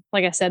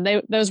 like I said,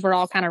 those were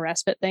all kind of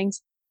respite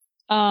things.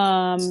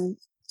 And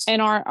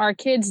our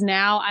kids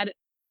now,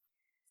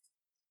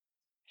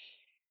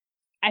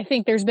 I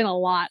think there's been a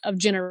lot of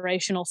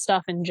generational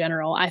stuff in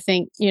general. I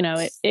think,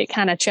 it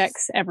kind of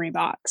checks every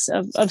box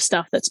of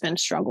stuff that's been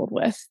struggled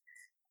with.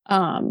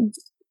 And,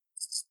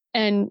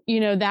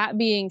 that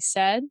being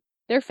said,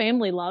 their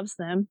family loves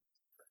them.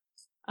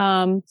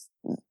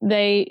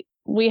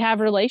 We have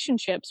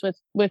relationships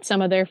with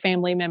some of their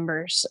family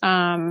members,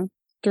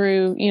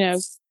 through,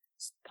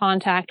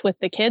 contact with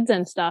the kids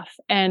and stuff.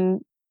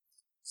 And,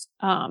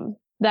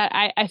 that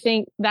I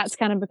think that's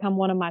kind of become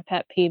one of my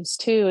pet peeves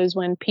too, is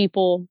when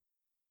people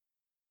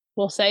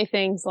will say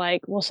things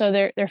like, well, so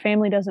their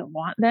family doesn't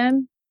want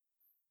them.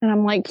 And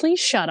I'm like, please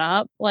shut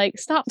up. Like,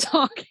 stop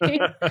talking.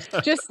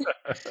 just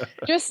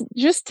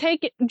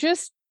take it,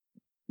 just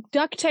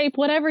duct tape,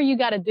 whatever you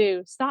got to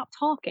do. Stop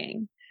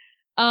talking.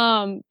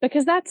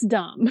 Because that's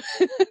dumb.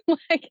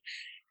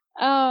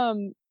 There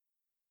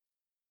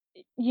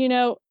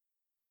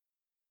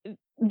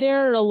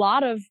are a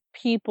lot of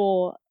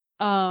people,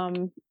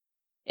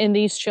 in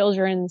these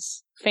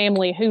children's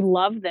family who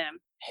love them,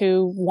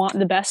 who want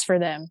the best for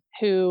them,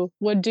 who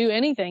would do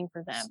anything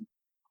for them.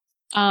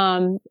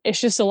 It's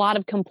just a lot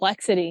of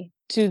complexity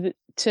to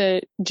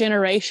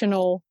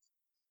generational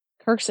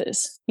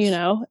curses,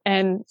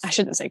 and I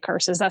shouldn't say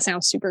curses. That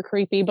sounds super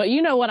creepy, but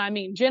you know what I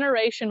mean?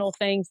 Generational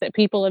things that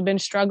people have been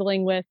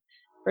struggling with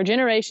for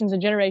generations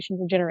and generations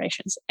and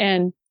generations.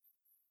 And,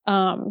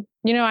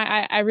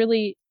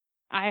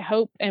 I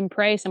hope and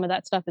pray some of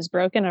that stuff is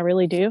broken. I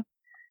really do.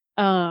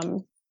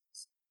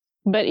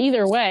 But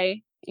either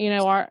way,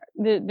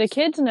 the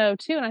kids know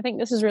too. And I think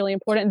this is really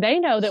important. They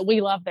know that we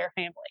love their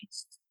family.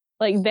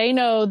 Like, they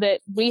know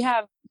that we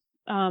have,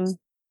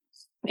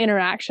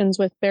 interactions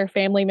with their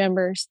family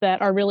members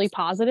that are really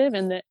positive,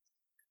 and that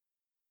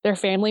their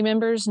family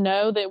members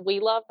know that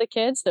we love the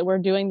kids, that we're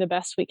doing the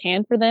best we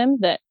can for them,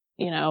 that,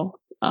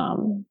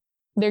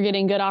 they're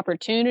getting good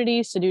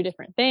opportunities to do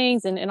different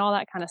things and all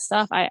that kind of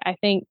stuff. I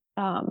think,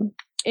 in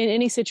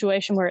any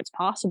situation where it's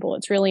possible,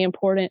 it's really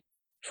important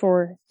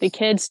for the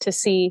kids to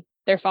see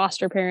their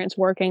foster parents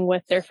working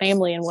with their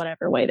family in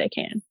whatever way they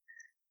can.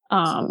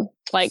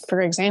 Like,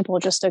 for example,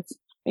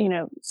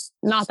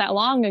 not that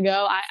long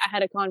ago, I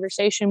had a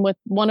conversation with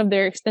one of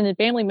their extended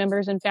family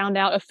members and found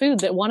out a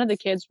food that one of the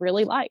kids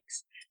really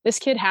likes. This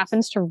kid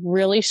happens to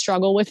really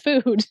struggle with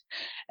food.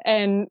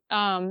 And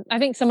I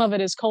think some of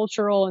it is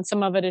cultural and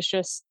some of it is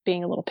just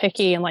being a little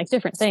picky and like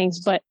different things.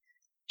 But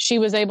she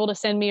was able to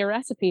send me a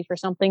recipe for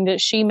something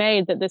that she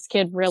made that this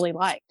kid really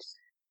liked.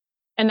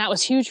 And that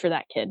was huge for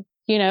that kid.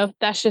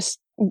 That's just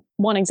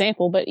one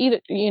example. But even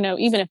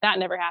if that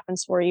never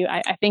happens for you,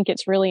 I think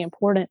it's really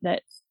important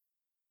that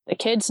the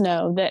kids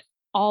know that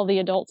all the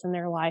adults in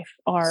their life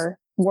are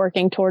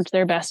working towards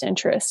their best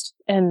interest,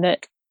 and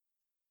that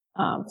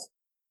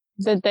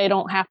that they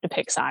don't have to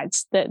pick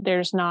sides, that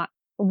there's not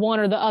one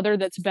or the other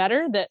that's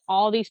better, that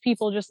all these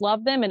people just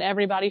love them and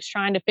everybody's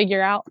trying to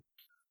figure out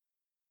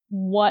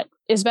what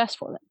is best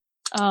for them.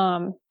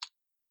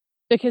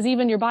 Because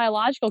even your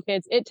biological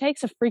kids, it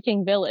takes a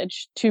freaking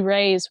village to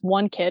raise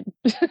one kid.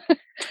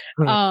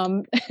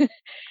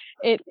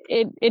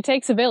 It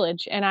takes a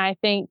village. And I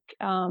think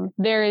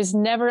there is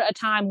never a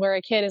time where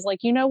a kid is like,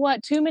 you know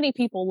what, too many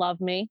people love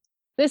me.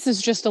 This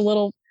is just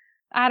I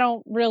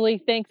don't really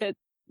think that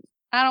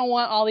I don't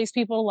want all these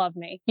people to love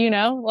me,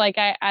 like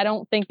I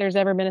don't think there's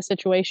ever been a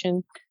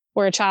situation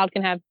where a child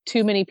can have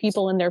too many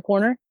people in their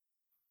corner.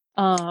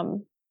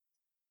 So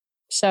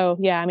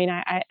yeah, I mean,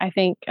 I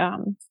think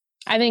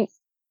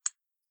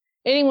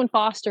anyone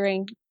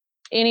fostering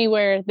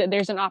anywhere that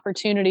there's an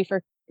opportunity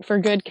for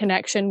good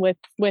connection with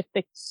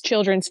the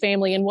children's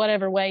family in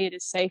whatever way it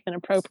is safe and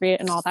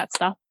appropriate and all that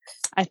stuff,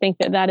 I think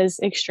that is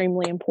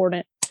extremely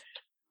important.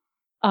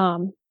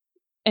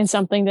 And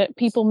something that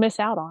people miss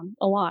out on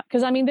a lot.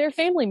 Because, I mean, their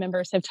family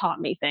members have taught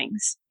me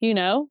things,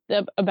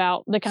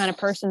 about the kind of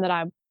person that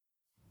I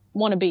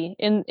want to be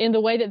in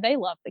the way that they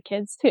love the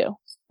kids too.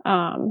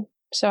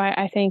 So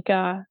I think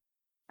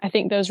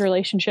those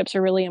relationships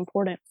are really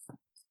important.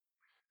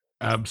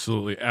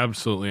 Absolutely.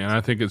 Absolutely. And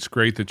I think it's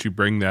great that you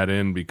bring that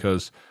in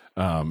because,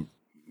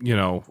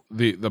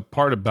 the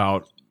part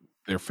about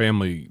their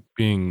family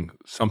being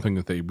something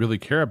that they really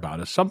care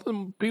about is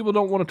something people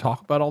don't want to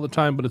talk about all the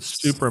time, but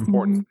it's super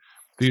important. Mm-hmm.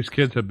 These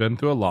kids have been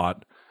through a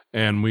lot,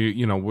 and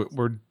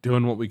we're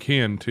doing what we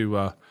can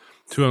to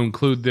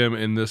include them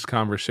in this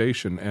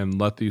conversation and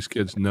let these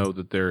kids know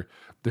that they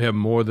have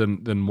more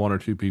than one or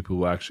two people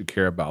who actually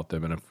care about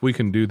them. And if we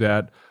can do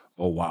that,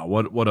 oh wow,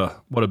 what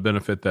a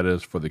benefit that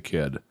is for the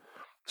kid.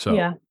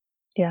 So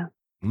yeah,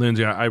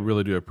 Lindsay, I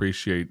really do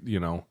appreciate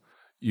you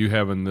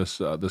having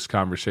this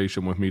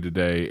conversation with me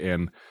today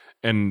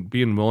and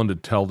being willing to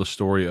tell the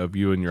story of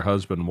you and your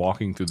husband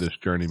walking through this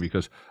journey,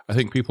 because I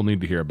think people need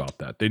to hear about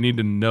that. They need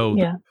to know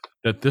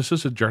that this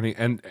is a journey.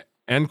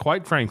 And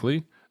quite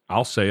frankly,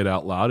 I'll say it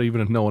out loud,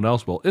 even if no one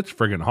else will. It's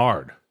friggin'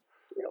 hard.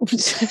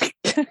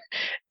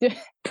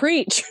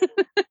 Preach.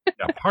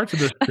 Yeah, parts of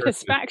this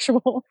it's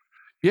factual.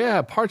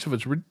 Yeah, parts of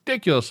it's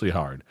ridiculously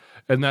hard.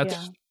 And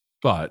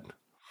but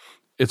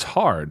it's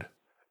hard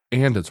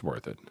and it's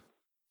worth it.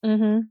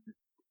 Mm-hmm.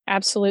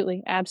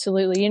 Absolutely.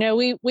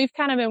 Absolutely. We've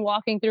kind of been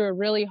walking through a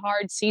really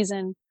hard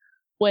season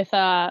with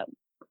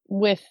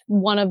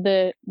one of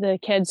the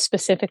kids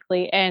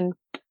specifically. And,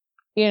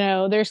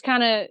 there's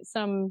kind of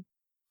some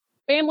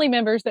family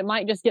members that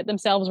might just get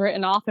themselves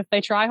written off if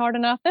they try hard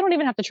enough. They don't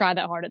even have to try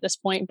that hard at this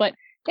point. But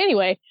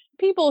anyway,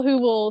 people who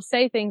will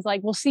say things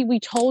like, well, see, we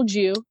told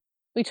you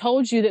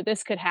that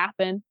this could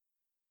happen.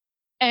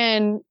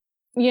 And,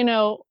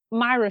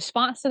 my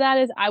response to that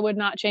is I would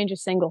not change a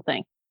single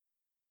thing.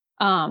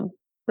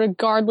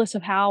 Regardless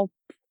of how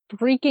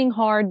freaking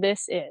hard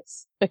this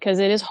is, because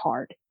it is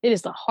hard. It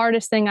is the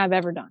hardest thing I've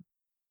ever done.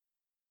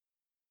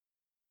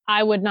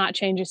 I would not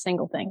change a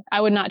single thing. I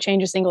would not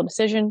change a single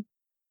decision.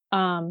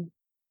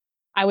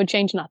 I would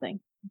change nothing,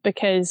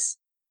 because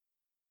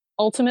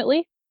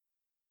ultimately,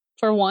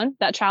 for one,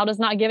 that child is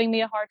not giving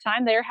me a hard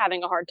time. They're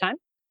having a hard time.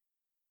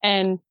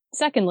 And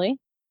secondly,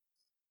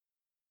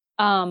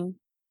 every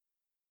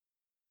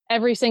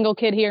single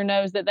kid here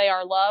knows that they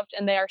are loved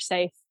and they are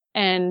safe,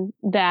 and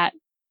that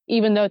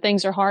even though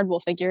things are hard,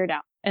 we'll figure it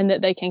out, and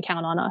that they can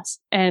count on us.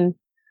 And,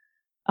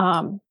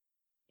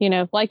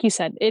 like you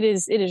said, it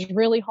is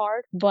really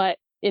hard, but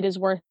it is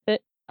worth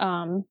it.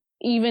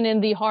 Even in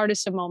the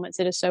hardest of moments,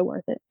 it is so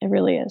worth it. It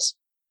really is.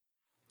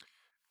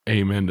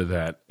 Amen to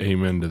that.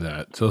 Amen to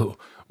that. So,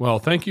 well,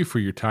 thank you for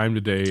your time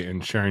today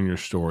and sharing your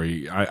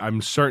story.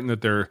 I'm certain that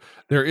there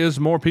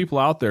is more people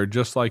out there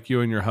just like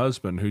you and your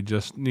husband who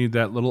just need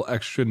that little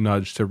extra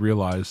nudge to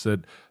realize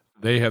that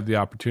they have the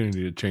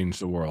opportunity to change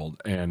the world.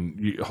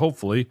 And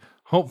hopefully,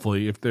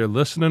 if they're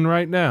listening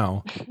right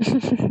now.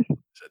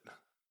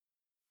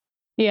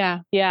 Yeah,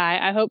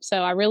 I hope so.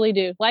 I really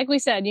do. Like we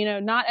said,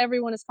 not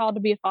everyone is called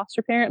to be a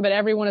foster parent, but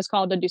everyone is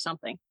called to do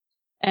something.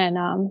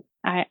 And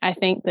I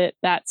think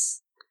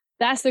that's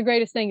the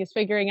greatest thing, is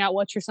figuring out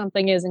what your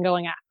something is and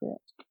going after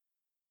it.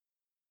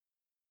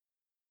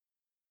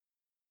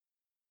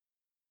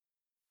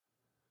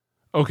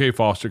 Okay,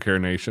 Foster Care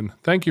Nation,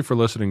 thank you for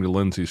listening to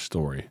Lindsay's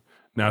story.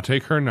 Now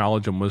take her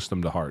knowledge and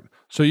wisdom to heart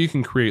so you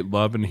can create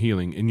love and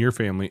healing in your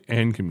family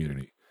and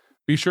community.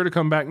 Be sure to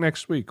come back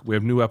next week. We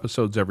have new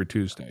episodes every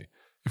Tuesday.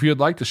 If you'd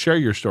like to share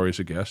your story as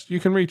a guest, you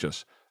can reach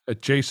us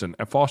at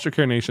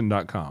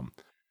jason@fostercarenation.com.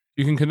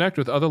 You can connect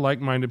with other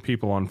like-minded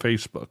people on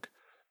Facebook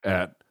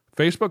at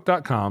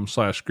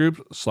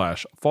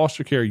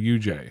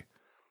facebook.com/group/fostercareuj.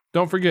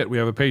 Don't forget, we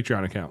have a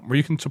Patreon account where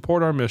you can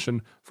support our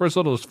mission for as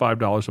little as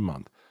 $5 a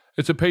month.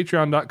 It's at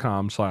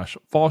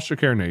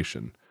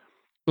patreon.com/fostercarenation.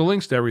 The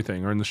links to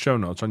everything are in the show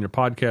notes on your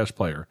podcast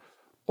player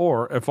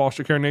or at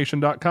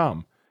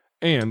fostercarenation.com.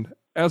 And,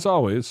 as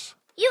always,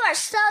 you are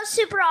so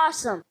super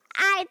awesome.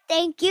 I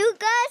think you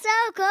guys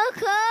are cool.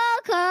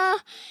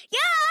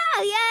 Yeah.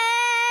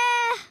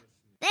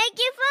 Thank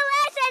you for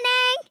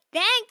listening.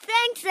 Thanks.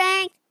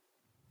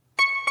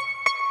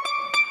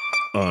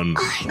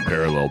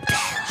 Unparalleled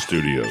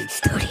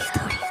Studios.